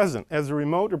is present as a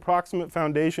remote or proximate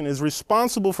foundation, is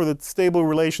responsible for the stable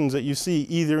relations that you see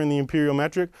either in the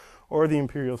empiriometric or the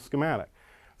imperial schematic.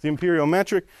 The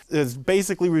empiriometric is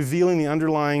basically revealing the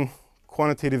underlying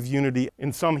quantitative unity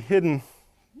in some hidden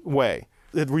way.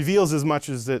 It reveals as much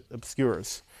as it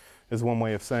obscures, is one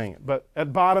way of saying it. But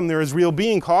at bottom, there is real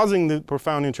being causing the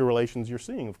profound interrelations you're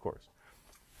seeing, of course.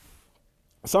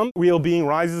 Some real being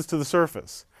rises to the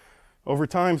surface. Over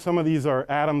time, some of these are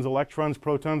atoms, electrons,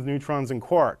 protons, neutrons, and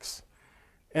quarks.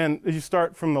 And as you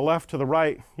start from the left to the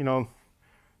right,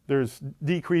 there's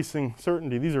decreasing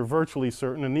certainty. These are virtually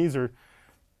certain, and these are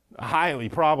highly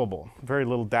probable, very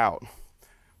little doubt.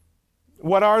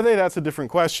 What are they? That's a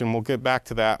different question. We'll get back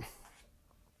to that.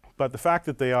 But the fact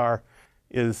that they are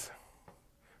is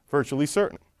virtually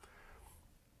certain.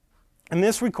 And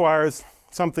this requires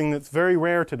something that's very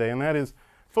rare today, and that is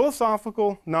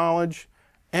philosophical knowledge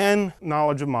and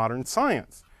knowledge of modern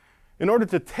science. In order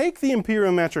to take the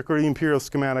empiriometric or the imperial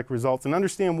schematic results and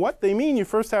understand what they mean, you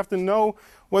first have to know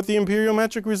what the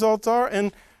empiriometric results are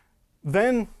and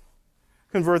then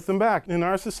convert them back. In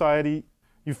our society,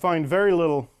 you find very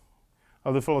little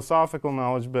of the philosophical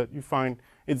knowledge, but you find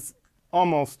it's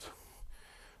almost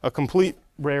a complete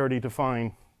rarity to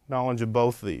find knowledge of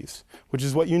both these, which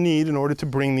is what you need in order to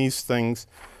bring these things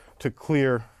to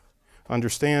clear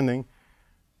understanding.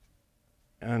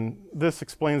 And this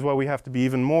explains why we have to be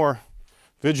even more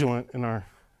vigilant in our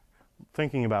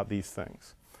thinking about these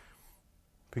things,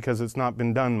 because it's not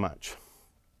been done much.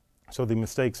 So the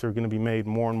mistakes are going to be made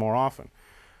more and more often.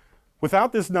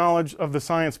 Without this knowledge of the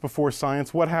science before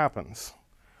science, what happens?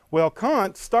 Well,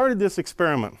 Kant started this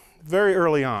experiment very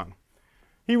early on.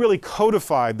 He really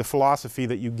codified the philosophy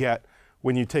that you get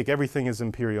when you take everything as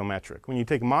empiriometric. When you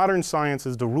take modern science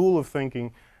as the rule of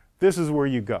thinking, this is where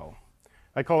you go.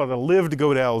 I call it a lived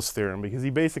Gödel's theorem, because he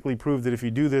basically proved that if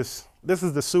you do this, this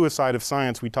is the suicide of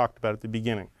science we talked about at the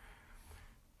beginning.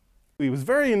 He was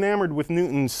very enamored with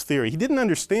Newton's theory. He didn't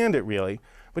understand it really,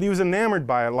 but he was enamored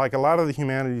by it like a lot of the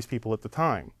humanities people at the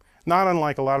time. Not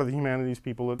unlike a lot of the humanities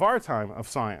people of our time of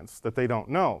science that they don't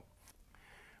know.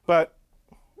 But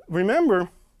remember,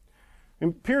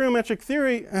 empiriometric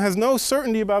theory has no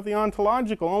certainty about the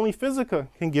ontological. Only physica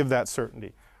can give that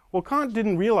certainty. Well, Kant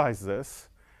didn't realize this,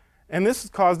 and this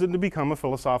caused him to become a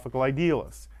philosophical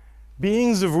idealist.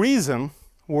 Beings of reason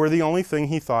were the only thing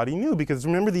he thought he knew, because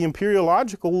remember, the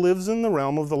empiriological lives in the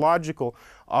realm of the logical,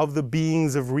 of the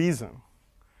beings of reason.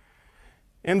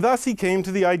 And thus he came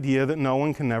to the idea that no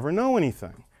one can never know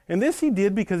anything. And this he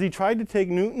did because he tried to take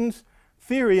Newton's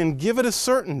theory and give it a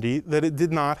certainty that it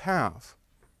did not have.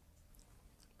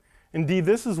 Indeed,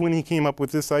 this is when he came up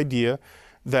with this idea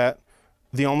that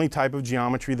the only type of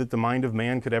geometry that the mind of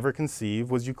man could ever conceive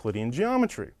was Euclidean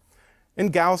geometry.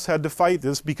 And Gauss had to fight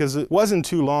this, because it wasn't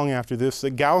too long after this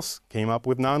that Gauss came up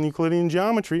with non-Euclidean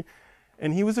geometry,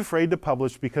 and he was afraid to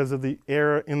publish because of the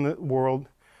error in the world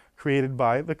created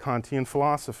by the Kantian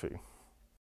philosophy.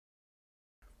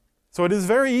 So it is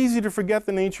very easy to forget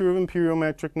the nature of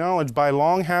empiriometric knowledge. By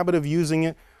long habit of using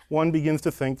it, one begins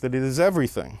to think that it is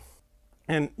everything.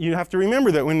 And you have to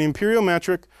remember that when the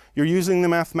empiriometric, you're using the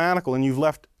mathematical, and you've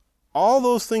left all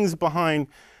those things behind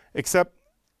except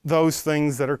those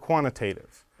things that are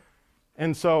quantitative.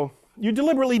 And so you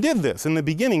deliberately did this in the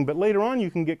beginning, but later on you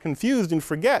can get confused and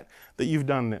forget that you've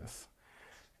done this.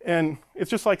 And it's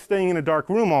just like staying in a dark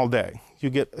room all day. You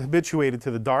get habituated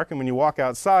to the dark, and when you walk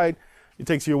outside, it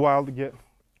takes you a while to get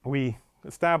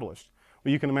re-established.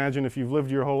 Well, you can imagine if you've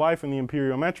lived your whole life in the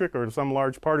empiriometric, or some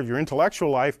large part of your intellectual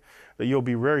life, that you'll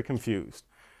be very confused.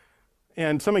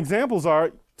 And some examples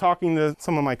are talking to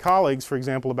some of my colleagues, for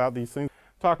example, about these things,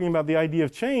 talking about the idea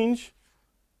of change.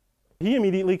 He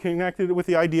immediately connected it with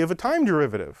the idea of a time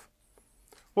derivative.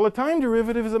 Well, a time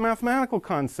derivative is a mathematical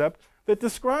concept that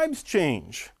describes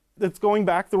change. That's going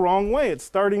back the wrong way. It's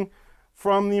starting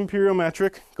from the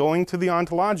empiriometric, going to the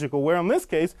ontological, where in this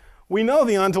case, we know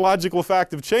the ontological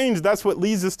fact of change. That's what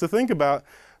leads us to think about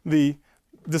the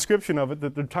description of it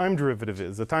that the time derivative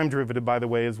is. The time derivative, by the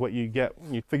way, is what you get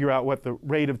when you figure out what the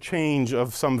rate of change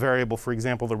of some variable, for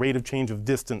example, the rate of change of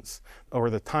distance, or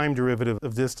the time derivative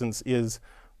of distance is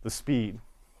the speed.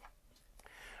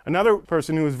 Another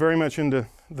person who was very much into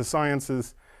the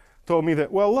sciences told me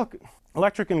that, well, look,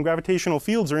 electric and gravitational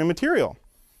fields are immaterial,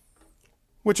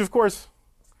 which of course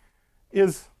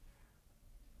is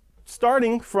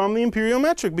starting from the imperial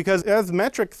metric, because as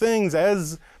metric things,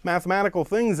 as mathematical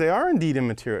things, they are indeed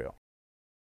immaterial.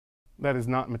 That is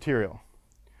not material.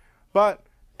 But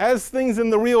as things in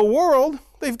the real world,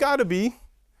 they've got to be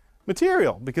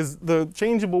material, because the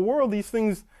changeable world, these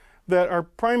things that are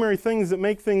primary things that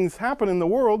make things happen in the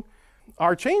world,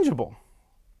 are changeable.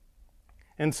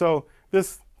 And so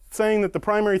this saying that the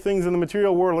primary things in the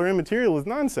material world are immaterial is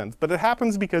nonsense, but it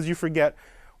happens because you forget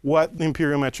what the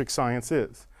imperial metric science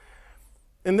is.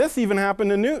 And this even happened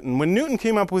to Newton. When Newton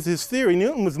came up with his theory,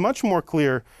 Newton was much more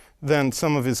clear than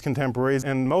some of his contemporaries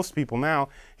and most people now.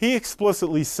 He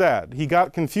explicitly said, he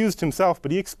got confused himself,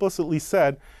 but he explicitly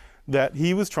said that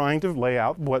he was trying to lay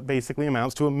out what basically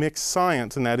amounts to a mixed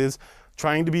science, and that is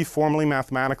trying to be formally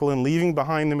mathematical and leaving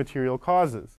behind the material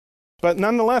causes. But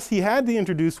nonetheless, he had to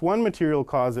introduce one material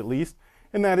cause at least,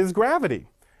 and that is gravity.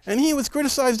 And he was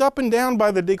criticized up and down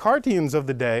by the Descartesians of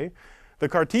the day, the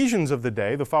Cartesians of the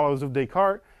day, the followers of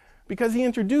Descartes, because he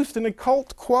introduced an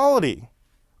occult quality.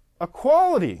 A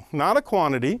quality, not a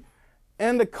quantity,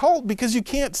 and occult because you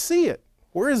can't see it.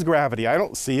 Where is gravity? I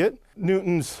don't see it.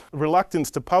 Newton's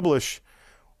reluctance to publish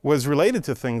was related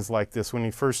to things like this. When he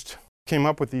first came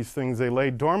up with these things, they lay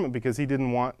dormant because he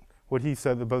didn't want what he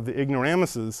said about the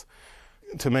ignoramuses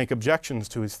to make objections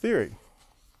to his theory.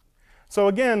 So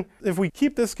again, if we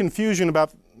keep this confusion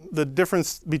about the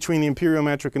difference between the imperial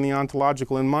metric and the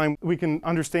ontological in mind, we can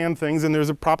understand things, and there's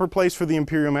a proper place for the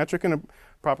imperial metric and a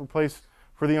proper place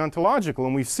for the ontological,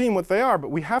 and we've seen what they are, but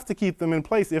we have to keep them in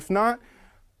place. If not,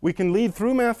 we can lead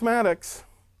through mathematics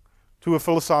to a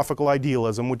philosophical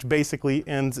idealism, which basically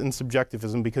ends in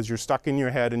subjectivism, because you're stuck in your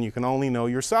head and you can only know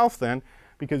yourself then,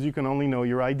 because you can only know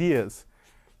your ideas.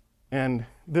 And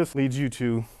this leads you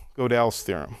to Gödel's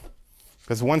theorem.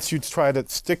 Because once you try to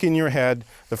stick in your head,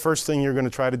 the first thing you're going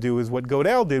to try to do is what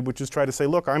Gödel did, which is try to say,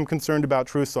 look, I'm concerned about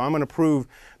truth, so I'm going to prove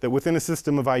that within a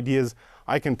system of ideas,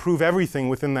 I can prove everything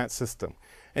within that system.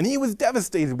 And he was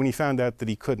devastated when he found out that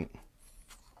he couldn't.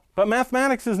 But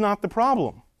mathematics is not the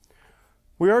problem.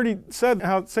 We already said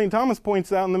how St. Thomas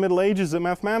points out in the Middle Ages that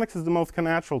mathematics is the most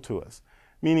connatural to us,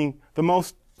 meaning the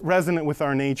most resonant with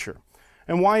our nature.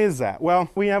 And why is that? Well,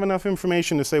 we have enough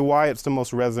information to say why it's the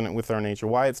most resonant with our nature,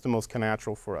 why it's the most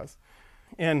connatural for us.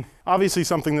 And obviously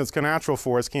something that's connatural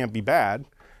for us can't be bad.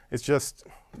 It's just,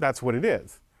 that's what it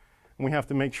is. And we have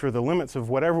to make sure the limits of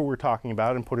whatever we're talking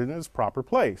about and put it in its proper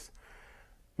place.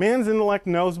 Man's intellect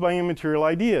knows by immaterial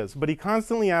ideas, but he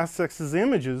constantly accesses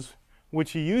images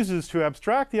which he uses to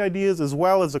abstract the ideas as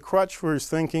well as a crutch for his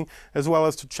thinking, as well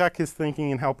as to check his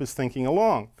thinking and help his thinking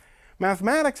along.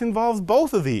 Mathematics involves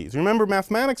both of these. Remember,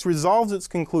 mathematics resolves its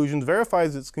conclusions,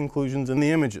 verifies its conclusions in the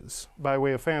images by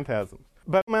way of phantasms.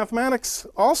 But mathematics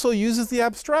also uses the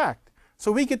abstract.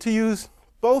 So we get to use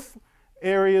both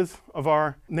areas of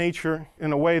our nature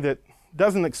in a way that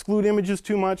doesn't exclude images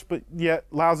too much, but yet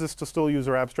allows us to still use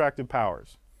our abstractive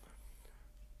powers.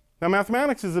 Now,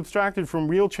 mathematics is abstracted from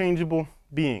real changeable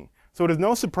being. So it is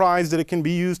no surprise that it can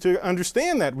be used to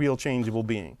understand that real changeable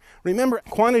being. Remember,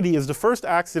 quantity is the first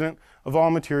accident of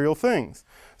all material things.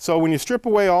 So when you strip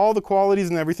away all the qualities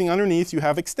and everything underneath, you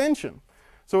have extension.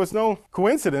 So it's no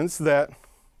coincidence that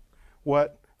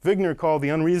what Wigner called the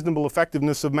unreasonable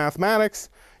effectiveness of mathematics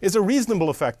is a reasonable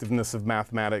effectiveness of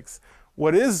mathematics.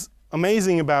 What is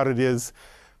amazing about it is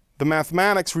the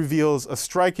mathematics reveals a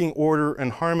striking order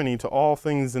and harmony to all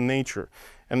things in nature.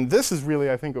 And this is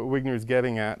really, I think, what Wigner is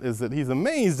getting at, is that he's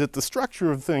amazed at the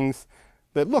structure of things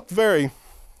that look very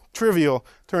trivial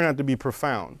turn out to be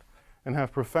profound and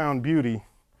have profound beauty,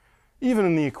 even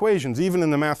in the equations, even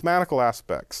in the mathematical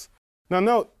aspects. Now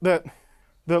note that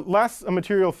the less a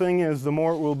material thing is, the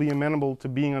more it will be amenable to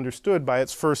being understood by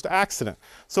its first accident.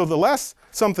 So the less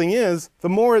something is, the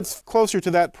more it's closer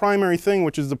to that primary thing,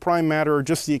 which is the prime matter or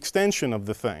just the extension of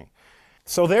the thing.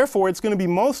 So therefore, it's going to be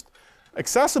most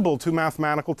accessible to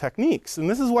mathematical techniques. And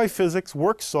this is why physics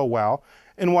works so well,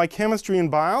 and why chemistry and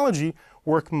biology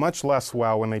work much less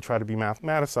well when they try to be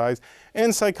mathematicized,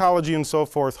 and psychology and so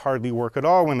forth hardly work at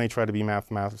all when they try to be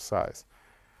mathematicized.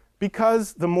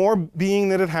 Because the more being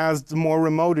that it has, the more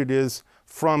remote it is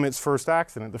from its first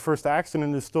accident. The first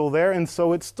accident is still there, and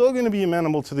so it's still going to be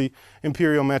amenable to the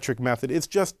imperial metric method. It's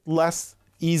just less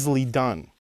easily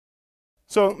done.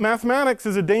 So mathematics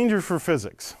is a danger for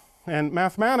physics, and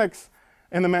mathematics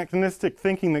and the mechanistic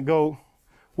thinking that go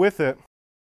with it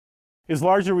is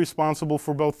largely responsible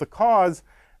for both the cause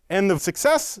and the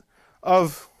success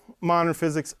of modern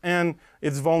physics and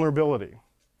its vulnerability.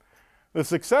 The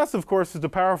success, of course, is the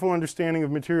powerful understanding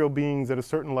of material beings at a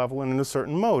certain level and in a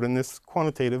certain mode, in this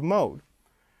quantitative mode.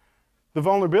 The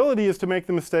vulnerability is to make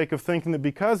the mistake of thinking that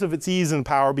because of its ease and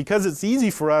power, because it's easy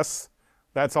for us,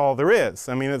 That's all there is.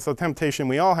 I mean, it's a temptation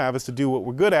we all have, is to do what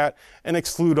we're good at and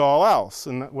exclude all else.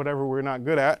 And whatever we're not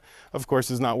good at, of course,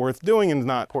 is not worth doing and is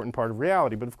not an important part of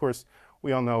reality. But of course,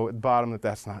 we all know at the bottom that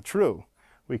that's not true.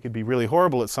 We could be really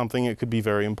horrible at something, it could be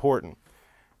very important.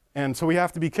 And so we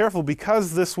have to be careful,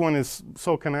 because this one is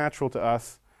so connatural to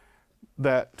us,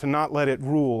 that to not let it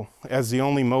rule as the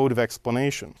only mode of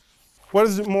explanation. What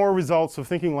is more results of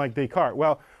thinking like Descartes?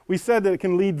 Well, we said that it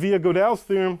can lead via Gödel's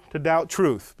theorem to doubt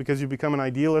truth, because you become an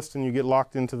idealist and you get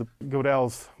locked into the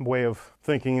Gödel's way of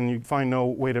thinking and you find no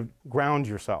way to ground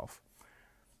yourself.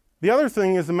 The other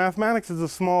thing is that mathematics is a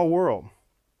small world.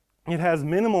 It has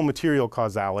minimal material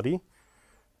causality,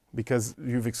 because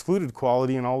you've excluded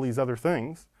quality and all these other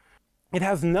things. It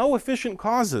has no efficient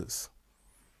causes,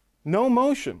 no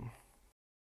motion.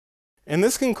 And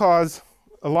this can cause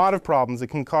a lot of problems. It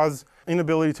can cause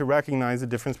inability to recognize the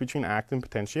difference between act and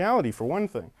potentiality, for one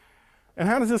thing. And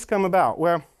how does this come about?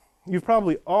 Well, you've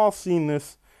probably all seen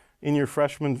this in your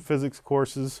freshman physics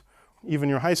courses, even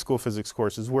your high school physics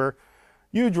courses, where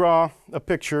you draw a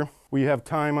picture where you have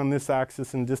time on this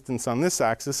axis and distance on this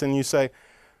axis, and you say,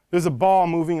 there's a ball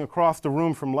moving across the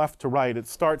room from left to right. It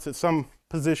starts at some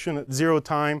position at 0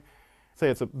 time. Say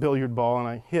it's a billiard ball, and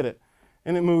I hit it,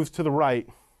 and it moves to the right.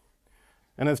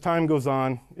 And as time goes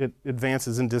on, it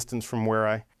advances in distance from where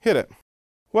I hit it.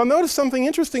 Well, notice something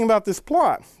interesting about this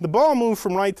plot. The ball moved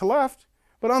from right to left,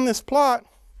 but on this plot,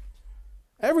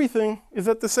 everything is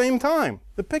at the same time.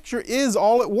 The picture is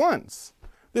all at once.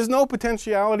 There's no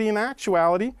potentiality and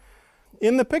actuality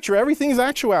in the picture. Everything is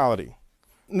actuality.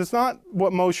 And it's not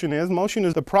what motion is. Motion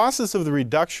is the process of the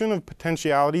reduction of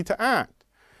potentiality to act.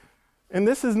 And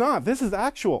this is not. This is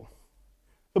actual.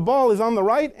 The ball is on the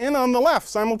right and on the left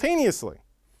simultaneously,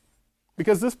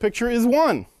 because this picture is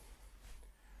one.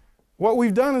 What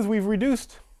we've done is we've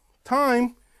reduced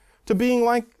time to being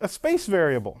like a space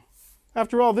variable.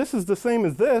 After all, this is the same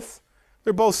as this.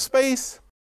 They're both space.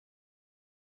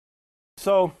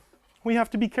 So we have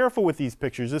to be careful with these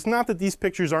pictures. It's not that these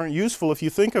pictures aren't useful if you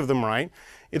think of them right.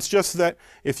 It's just that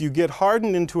if you get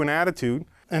hardened into an attitude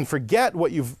and forget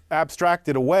what you've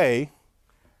abstracted away,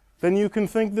 then you can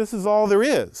think this is all there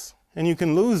is. And you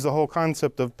can lose the whole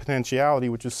concept of potentiality,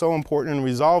 which is so important in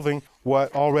resolving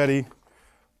what already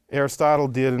Aristotle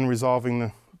did in resolving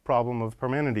the problem of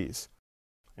Parmenides.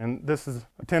 And this is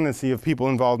a tendency of people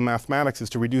involved in mathematics, is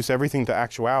to reduce everything to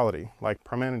actuality, like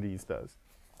Parmenides does.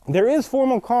 There is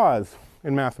formal cause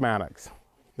in mathematics.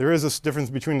 There is a difference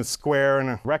between a square and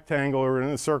a rectangle or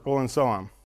a circle and so on.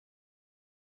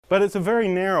 But it's a very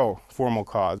narrow formal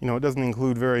cause. It doesn't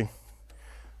include very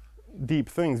deep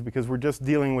things, because we're just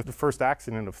dealing with the first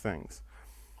accident of things.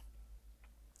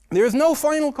 There is no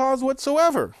final cause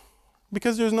whatsoever,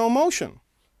 because there's no motion.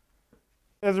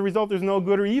 As a result, there's no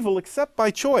good or evil except by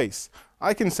choice.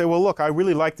 I can say, well, look, I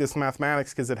really like this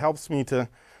mathematics because it helps me to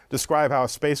describe how a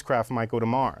spacecraft might go to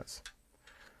Mars.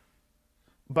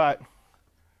 But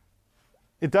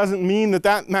it doesn't mean that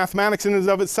that mathematics in and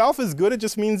of itself is good. It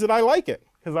just means that I like it,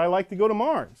 because I like to go to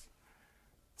Mars.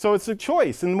 So it's a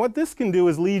choice. And what this can do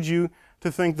is lead you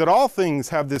to think that all things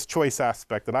have this choice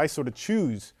aspect, that I sort of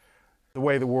choose the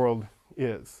way the world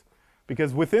is.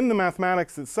 Because within the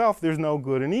mathematics itself, there's no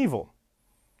good and evil.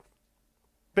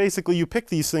 Basically, you pick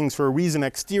these things for a reason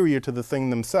exterior to the thing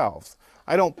themselves.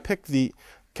 I don't pick the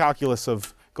calculus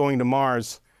of going to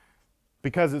Mars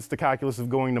because it's the calculus of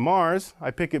going to Mars.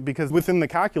 I pick it because within the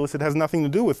calculus, it has nothing to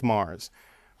do with Mars.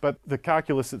 But the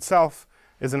calculus itself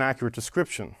is an accurate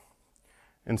description.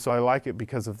 And so I like it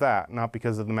because of that, not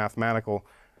because of the mathematical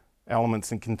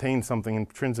elements and contain something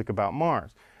intrinsic about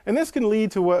Mars. And this can lead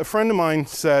to what a friend of mine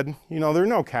said, there are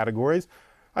no categories.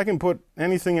 I can put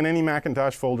anything in any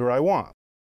Macintosh folder I want.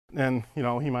 And,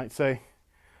 he might say,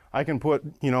 I can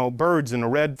put, birds in a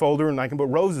red folder and I can put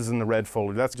roses in the red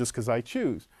folder. That's just because I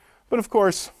choose. But of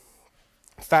course,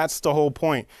 that's the whole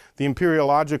point. The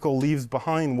empiriological leaves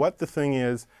behind what the thing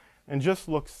is and just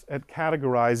looks at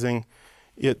categorizing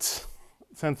its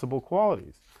sensible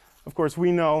qualities. Of course,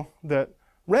 we know that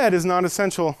red is not an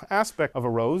essential aspect of a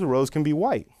rose. A rose can be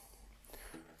white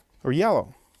or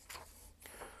yellow.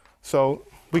 So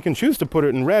we can choose to put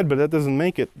it in red, but that doesn't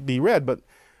make it be red, but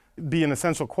be an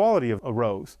essential quality of a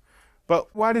rose.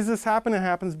 But why does this happen? It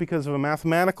happens because of a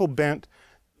mathematical bent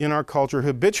in our culture,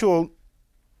 habitual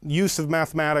use of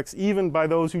mathematics, even by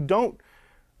those who don't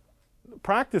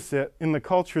practice it. In the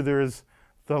culture, there is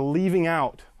the leaving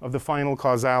out of the final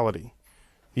causality.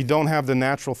 You don't have the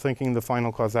natural thinking, the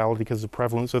final causality, because of the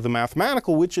prevalence of the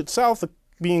mathematical, which itself,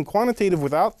 being quantitative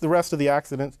without the rest of the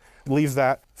accidents, leaves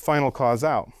that final cause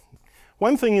out.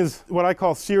 One thing is what I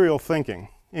call serial thinking.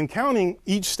 In counting,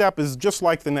 each step is just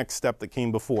like the next step that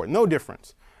came before. No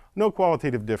difference. No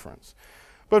qualitative difference.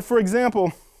 But for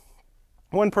example,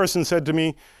 one person said to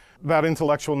me about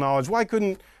intellectual knowledge, why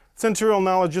couldn't sensorial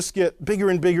knowledge just get bigger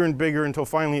and bigger and bigger until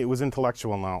finally it was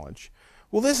intellectual knowledge?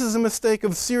 Well, this is a mistake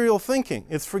of serial thinking.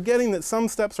 It's forgetting that some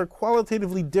steps are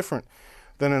qualitatively different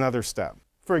than another step.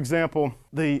 For example,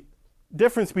 the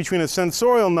difference between a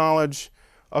sensorial knowledge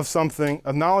of something,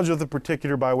 a knowledge of the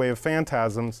particular by way of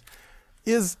phantasms,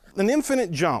 is an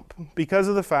infinite jump because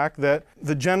of the fact that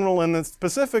the general and the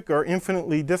specific are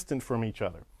infinitely distant from each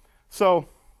other. So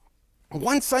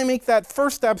once I make that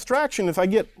first abstraction, if I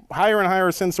get higher and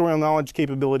higher sensorial knowledge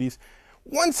capabilities,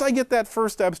 once I get that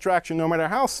first abstraction, no matter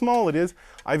how small it is,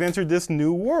 I've entered this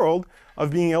new world of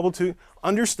being able to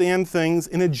understand things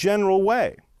in a general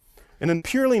way, in a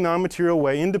purely non-material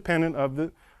way, independent of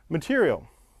the material.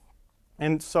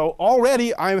 And so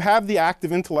already I have the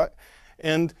active intellect,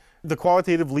 and the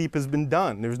qualitative leap has been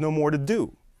done. There's no more to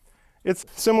do. It's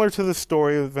similar to the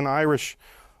story of an Irish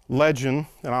legend,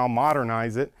 and I'll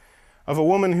modernize it, of a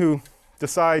woman who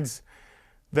decides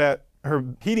that her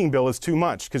heating bill is too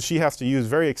much because she has to use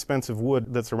very expensive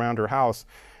wood that's around her house,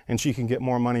 and she can get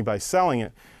more money by selling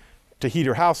it to heat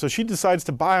her house. So she decides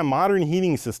to buy a modern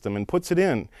heating system and puts it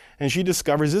in, and she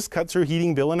discovers this cuts her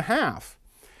heating bill in half.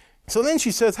 So then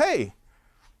she says, hey,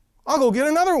 I'll go get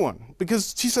another one,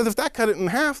 because she said if that cut it in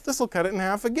half, this will cut it in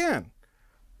half again.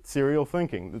 Serial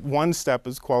thinking. One step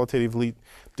is qualitatively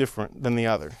different than the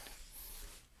other.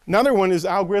 Another one is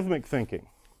algorithmic thinking.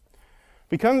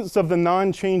 Because of the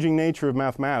non-changing nature of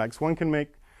mathematics, one can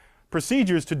make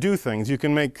procedures to do things. You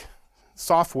can make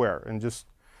software and just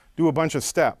do a bunch of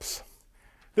steps.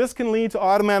 This can lead to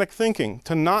automatic thinking,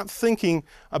 to not thinking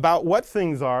about what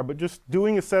things are, but just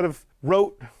doing a set of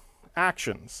rote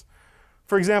actions.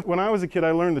 For example, when I was a kid,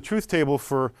 I learned the truth table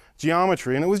for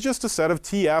geometry, and it was just a set of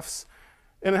TFs,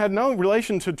 and it had no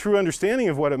relation to true understanding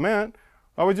of what it meant.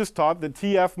 I was just taught that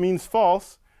TF means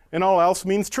false, and all else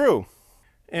means true.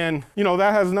 And,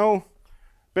 that has no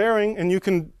bearing, and you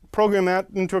can program that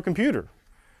into a computer.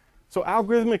 So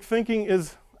algorithmic thinking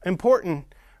is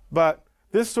important, but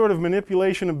this sort of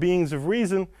manipulation of beings of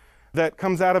reason that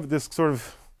comes out of this sort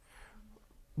of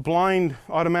blind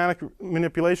automatic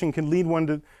manipulation can lead one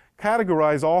to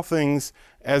categorize all things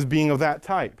as being of that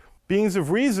type. Beings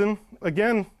of reason,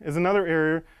 again, is another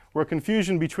area where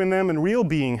confusion between them and real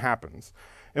being happens.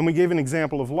 And we gave an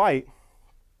example of light.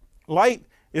 Light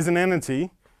is an entity,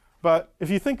 but if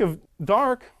you think of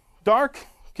dark, dark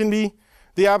can be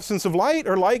the absence of light,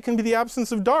 or light can be the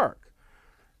absence of dark.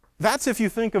 That's if you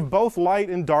think of both light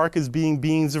and dark as being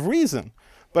beings of reason.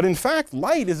 But in fact,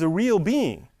 light is a real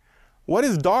being. What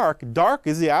is dark? Dark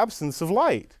is the absence of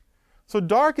light. So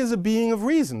dark is a being of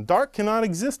reason. Dark cannot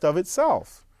exist of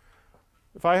itself.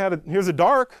 If I had here's a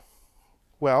dark,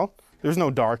 well, there's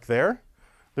no dark there.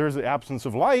 There's the absence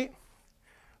of light,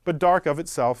 but dark of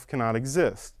itself cannot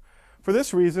exist. For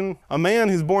this reason, a man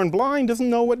who's born blind doesn't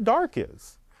know what dark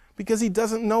is, because he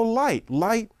doesn't know light.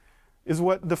 Light is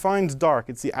what defines dark.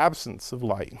 It's the absence of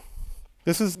light.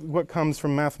 This is what comes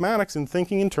from mathematics and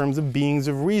thinking in terms of beings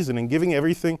of reason and giving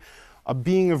everything a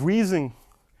being of reason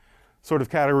sort of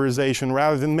categorization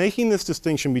rather than making this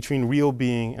distinction between real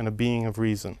being and a being of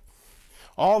reason.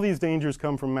 All these dangers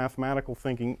come from mathematical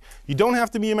thinking. You don't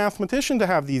have to be a mathematician to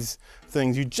have these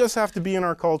things. You just have to be in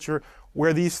our culture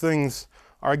where these things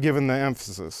are given the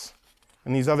emphasis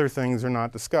and these other things are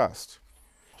not discussed.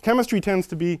 Chemistry tends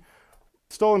to be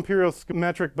still imperial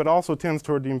metric, but also tends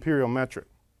toward the imperial metric.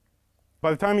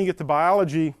 By the time you get to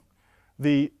biology,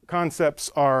 the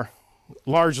concepts are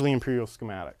largely imperial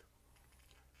schematic.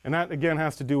 And that, again,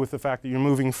 has to do with the fact that you're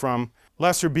moving from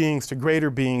lesser beings to greater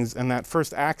beings, and that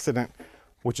first accident,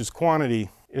 which is quantity,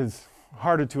 is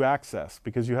harder to access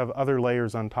because you have other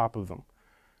layers on top of them.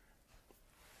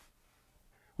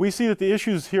 We see that the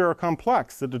issues here are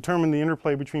complex that determine the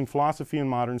interplay between philosophy and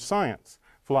modern science.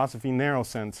 Philosophy, narrow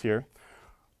sense here.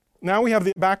 Now we have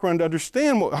the background to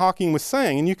understand what Hawking was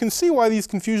saying, and you can see why these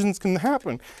confusions can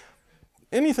happen.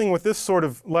 Anything with this sort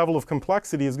of level of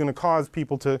complexity is going to cause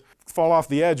people to fall off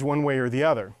the edge one way or the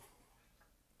other.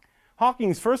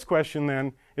 Hawking's first question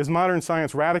then, is modern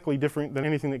science radically different than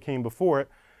anything that came before it?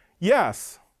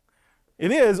 Yes,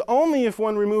 it is, only if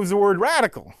one removes the word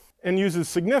radical and uses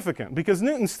significant, because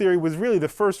Newton's theory was really the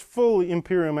first fully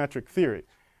empiriometric theory.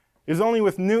 It is only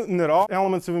with Newton that all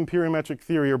elements of empiriometric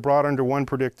theory are brought under one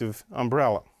predictive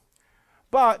umbrella.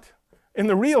 But in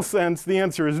the real sense, the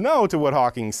answer is no to what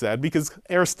Hawking said, because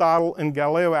Aristotle and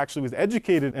Galileo actually was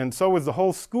educated, and so was the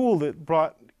whole school that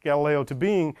brought Galileo to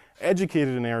being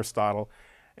educated in Aristotle.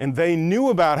 And they knew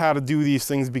about how to do these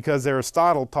things because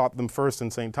Aristotle taught them first in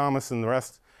St. Thomas, and the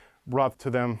rest brought to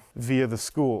them via the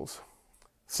schools.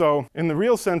 So in the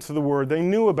real sense of the word, they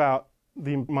knew about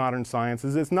the modern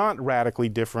sciences. It's not radically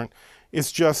different.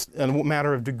 It's just a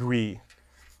matter of degree.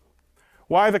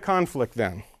 Why the conflict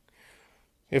then?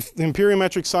 If the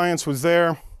empiriometric science was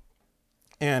there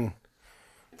and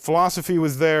philosophy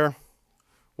was there,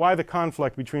 why the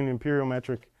conflict between the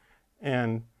empiriometric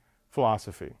and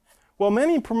philosophy? Well,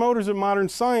 many promoters of modern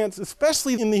science,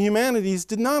 especially in the humanities,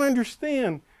 did not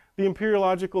understand the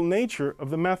empiriological nature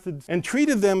of the methods and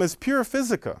treated them as pure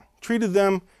physica, treated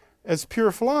them as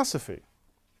pure philosophy,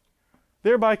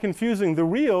 thereby confusing the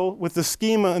real with the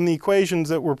schema and the equations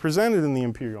that were presented in the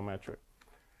empiriometric.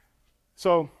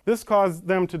 So this caused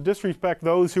them to disrespect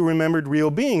those who remembered real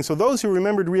being. So those who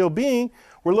remembered real being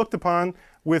were looked upon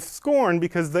with scorn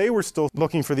because they were still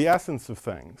looking for the essence of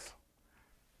things.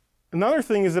 Another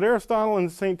thing is that Aristotle and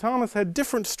St. Thomas had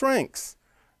different strengths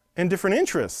and different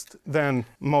interests than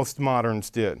most moderns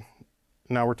did.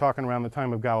 Now we're talking around the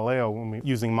time of Galileo when we're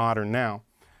using modern now,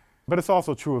 but it's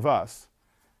also true of us.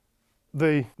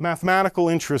 The mathematical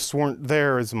interests weren't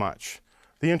there as much.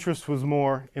 The interest was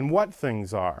more in what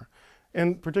things are.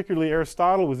 And particularly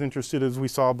Aristotle was interested, as we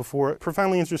saw before,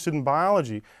 profoundly interested in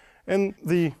biology. And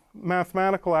the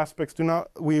mathematical aspects do not,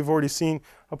 we've already seen,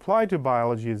 apply to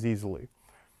biology as easily.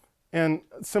 And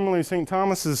similarly, St.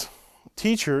 Thomas's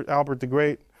teacher, Albert the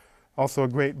Great, also a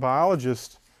great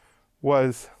biologist,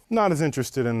 was not as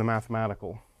interested in the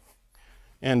mathematical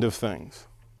end of things.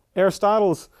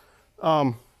 Aristotle's,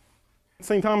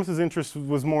 St. Thomas's interest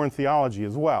was more in theology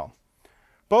as well.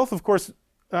 Both, of course,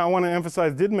 I want to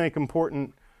emphasize, did make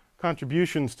important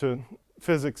contributions to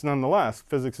physics nonetheless,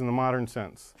 physics in the modern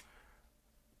sense.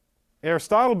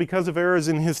 Aristotle, because of errors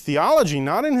in his theology,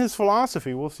 not in his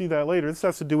philosophy, we'll see that later, this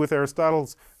has to do with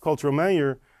Aristotle's cultural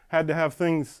milieu, had to have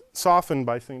things softened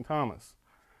by St. Thomas.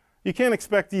 You can't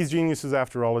expect these geniuses,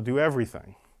 after all, to do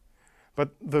everything. But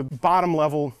the bottom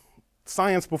level,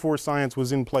 science before science,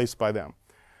 was in place by them.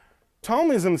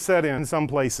 Thomism set in some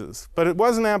places, but it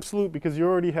wasn't absolute because you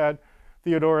already had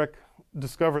Theodoric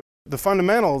discover the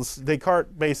fundamentals.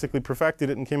 Descartes basically perfected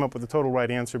it and came up with the total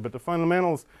right answer, but the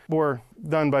fundamentals were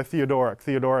done by Theodoric.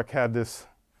 Theodoric had this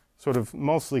sort of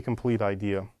mostly complete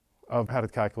idea of how to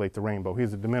calculate the rainbow.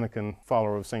 He's a Dominican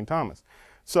follower of St. Thomas.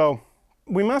 So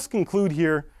we must conclude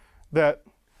here that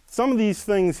some of these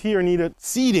things here need a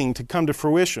seeding to come to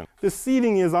fruition. This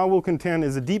seeding is, I will contend,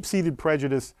 is a deep-seated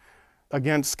prejudice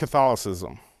against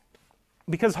Catholicism.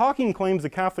 Because Hawking claims the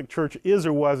Catholic Church is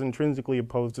or was intrinsically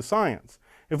opposed to science.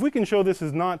 If we can show this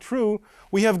is not true,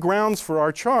 we have grounds for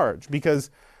our charge. Because,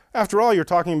 after all, you're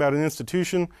talking about an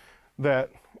institution that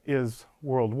is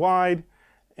worldwide,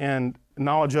 and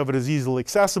knowledge of it is easily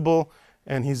accessible,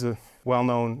 and he's a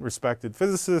well-known, respected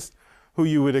physicist who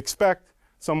you would expect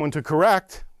someone to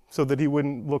correct so that he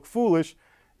wouldn't look foolish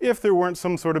if there weren't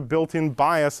some sort of built-in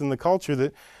bias in the culture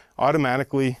that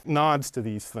automatically nods to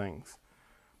these things.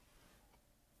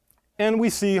 And we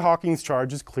see Hawking's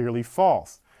charge is clearly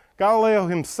false. Galileo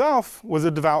himself was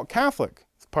a devout Catholic.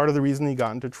 It's part of the reason he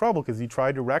got into trouble, because he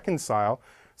tried to reconcile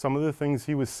some of the things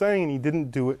he was saying, and he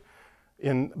didn't do it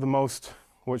in the most,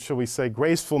 what shall we say,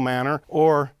 graceful manner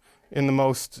or in the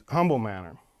most humble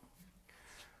manner.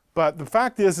 But the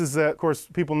fact is that, of course,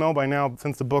 people know by now,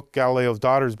 since the book Galileo's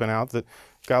Daughter has been out, that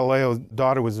Galileo's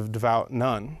daughter was a devout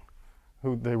nun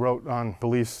who they wrote on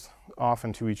beliefs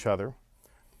often to each other.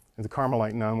 The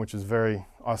Carmelite nun, which is a very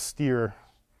austere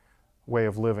way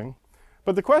of living.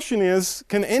 But the question is,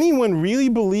 can anyone really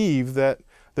believe that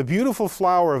the beautiful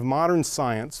flower of modern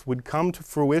science would come to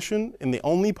fruition in the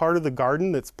only part of the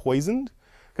garden that's poisoned?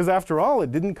 Because after all,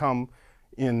 it didn't come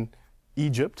in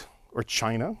Egypt or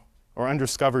China or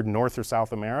undiscovered North or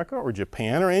South America or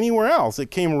Japan or anywhere else.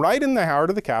 It came right in the heart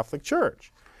of the Catholic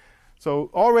Church. So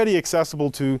already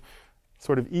accessible to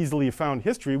sort of easily found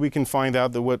history, we can find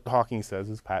out that what Hawking says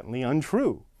is patently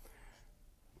untrue.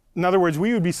 In other words,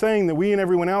 we would be saying that we and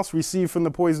everyone else received from the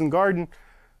poisoned garden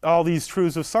all these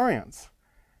truths of science.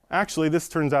 Actually, this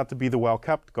turns out to be the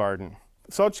well-kept garden.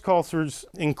 Such cultures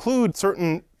include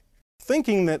certain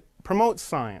thinking that promotes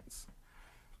science.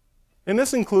 And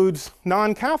this includes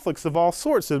non-Catholics of all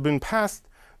sorts that have been passed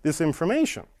this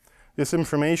information. This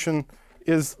information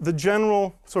is the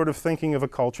general sort of thinking of a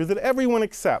culture that everyone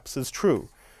accepts as true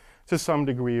to some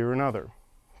degree or another.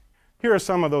 Here are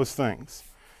some of those things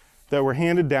that were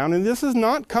handed down, and this is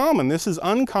not common. This is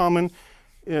uncommon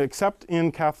except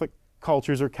in Catholic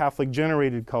cultures or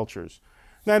Catholic-generated cultures.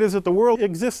 That is, that the world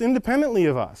exists independently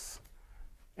of us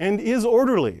and is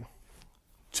orderly.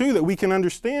 Two, that we can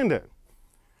understand it.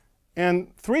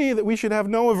 And 3, that we should have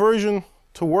no aversion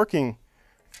to working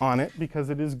on it because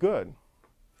it is good.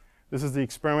 This is the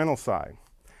experimental side.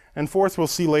 And 4th, we'll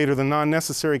see later, the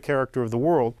non-necessary character of the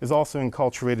world is also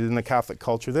inculturated in the Catholic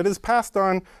culture that is passed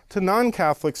on to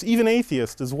non-Catholics, even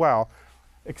atheists as well.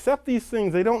 Accept these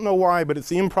things, they don't know why, but it's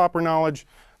the improper knowledge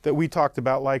that we talked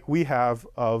about, like we have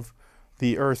of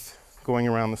the earth going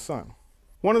around the sun.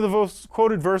 One of the most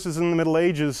quoted verses in the Middle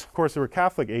Ages, of course there were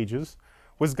Catholic ages,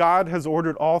 was God has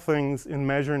ordered all things in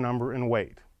measure, number, and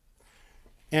weight.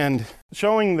 And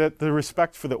showing that the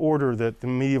respect for the order that the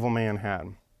medieval man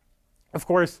had. Of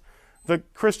course, the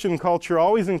Christian culture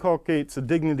always inculcates the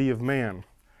dignity of man,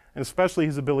 and especially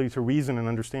his ability to reason and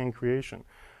understand creation.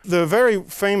 The very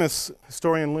famous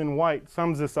historian Lynn White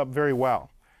sums this up very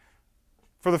well.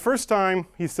 For the first time,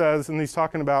 he says, and he's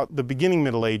talking about the beginning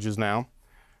Middle Ages now,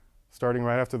 starting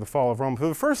right after the fall of Rome, for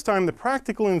the first time the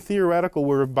practical and theoretical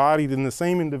were embodied in the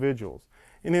same individuals.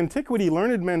 In antiquity,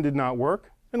 learned men did not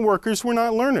work, and workers were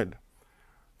not learned.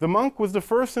 The monk was the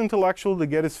first intellectual to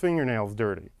get his fingernails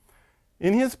dirty.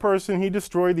 In his person, he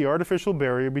destroyed the artificial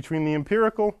barrier between the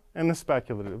empirical and the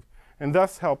speculative, and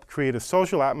thus helped create a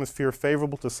social atmosphere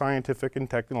favorable to scientific and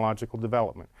technological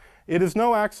development. It is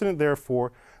no accident,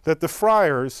 therefore, that the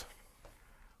friars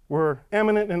were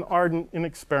eminent and ardent in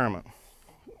experiment.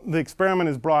 The experiment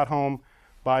is brought home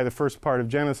by the first part of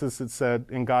Genesis. It said,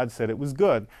 and God said it was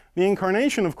good. The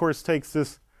incarnation, of course, takes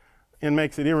this and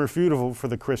makes it irrefutable for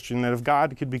the Christian that if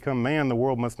God could become man, the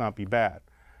world must not be bad.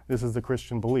 This is the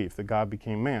Christian belief, that God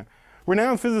became man.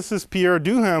 Renowned physicist Pierre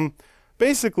Duhem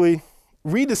basically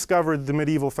rediscovered the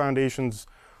medieval foundations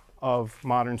of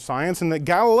modern science, and that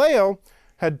Galileo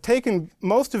had taken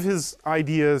most of his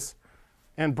ideas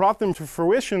and brought them to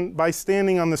fruition by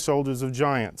standing on the shoulders of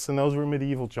giants, and those were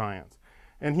medieval giants.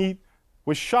 And he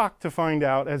was shocked to find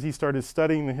out as he started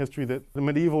studying the history that the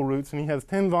medieval roots, and he has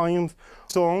 10 volumes,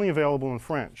 still only available in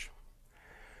French.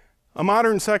 A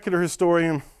modern secular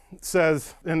historian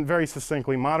says, and very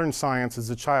succinctly, modern science is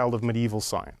a child of medieval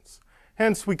science.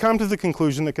 Hence, we come to the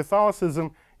conclusion that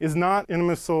Catholicism is not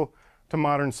inimical to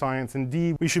modern science.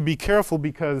 Indeed, we should be careful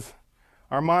because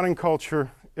our modern culture,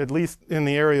 at least in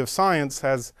the area of science,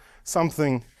 has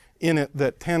something in it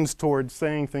that tends towards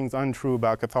saying things untrue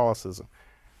about Catholicism.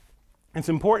 It's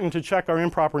important to check our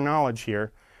improper knowledge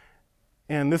here.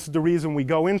 And this is the reason we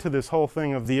go into this whole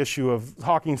thing of the issue of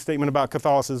Hawking's statement about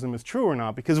Catholicism is true or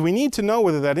not, because we need to know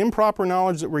whether that improper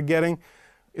knowledge that we're getting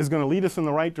is going to lead us in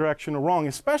the right direction or wrong,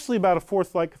 especially about a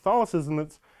force like Catholicism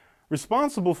that's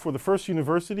responsible for the first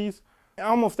universities.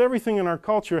 Almost everything in our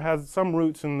culture has some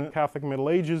roots in the Catholic Middle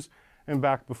Ages and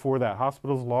back before that.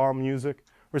 Hospitals, law, music,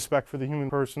 respect for the human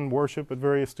person, worship at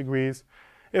various degrees.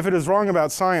 If it is wrong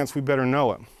about science, we better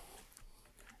know it.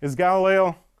 Is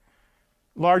Galileo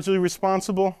largely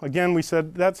responsible? Again, we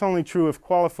said that's only true if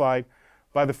qualified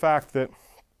by the fact that,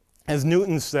 as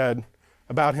Newton said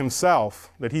about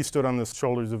himself, that he stood on the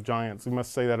shoulders of giants. We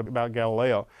must say that about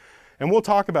Galileo. And we'll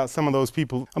talk about some of those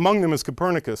people. Among them is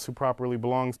Copernicus, who properly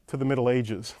belongs to the Middle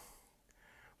Ages.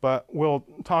 But we'll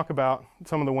talk about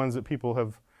some of the ones that people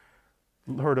have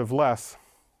heard of less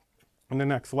in the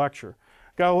next lecture.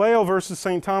 Galileo versus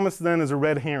St. Thomas, then, is a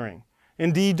red herring.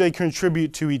 Indeed, they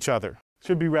contribute to each other. It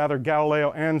should be rather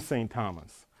Galileo and St.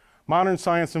 Thomas. Modern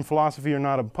science and philosophy are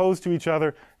not opposed to each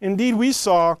other. Indeed, we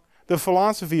saw that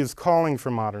philosophy is calling for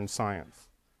modern science.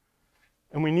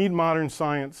 And we need modern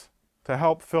science to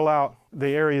help fill out the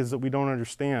areas that we don't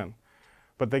understand.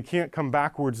 But they can't come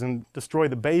backwards and destroy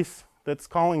the base that's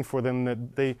calling for them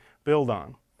that they build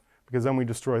on, because then we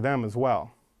destroy them as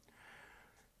well.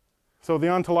 So the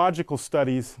ontological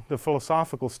studies, the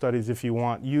philosophical studies, if you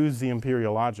want, use the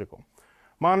empiriological.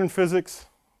 Modern physics,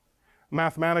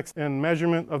 mathematics, and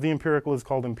measurement of the empirical is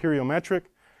called empiriometric.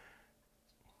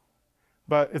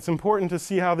 But it's important to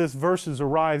see how this verses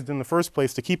arised in the first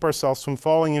place to keep ourselves from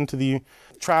falling into the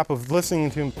trap of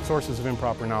listening to sources of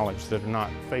improper knowledge that are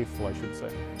not faithful, I should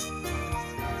say.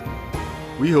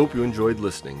 We hope you enjoyed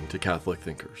listening to Catholic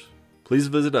Thinkers. Please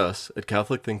visit us at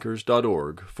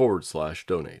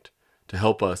catholicthinkers.org/donate to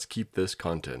help us keep this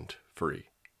content free.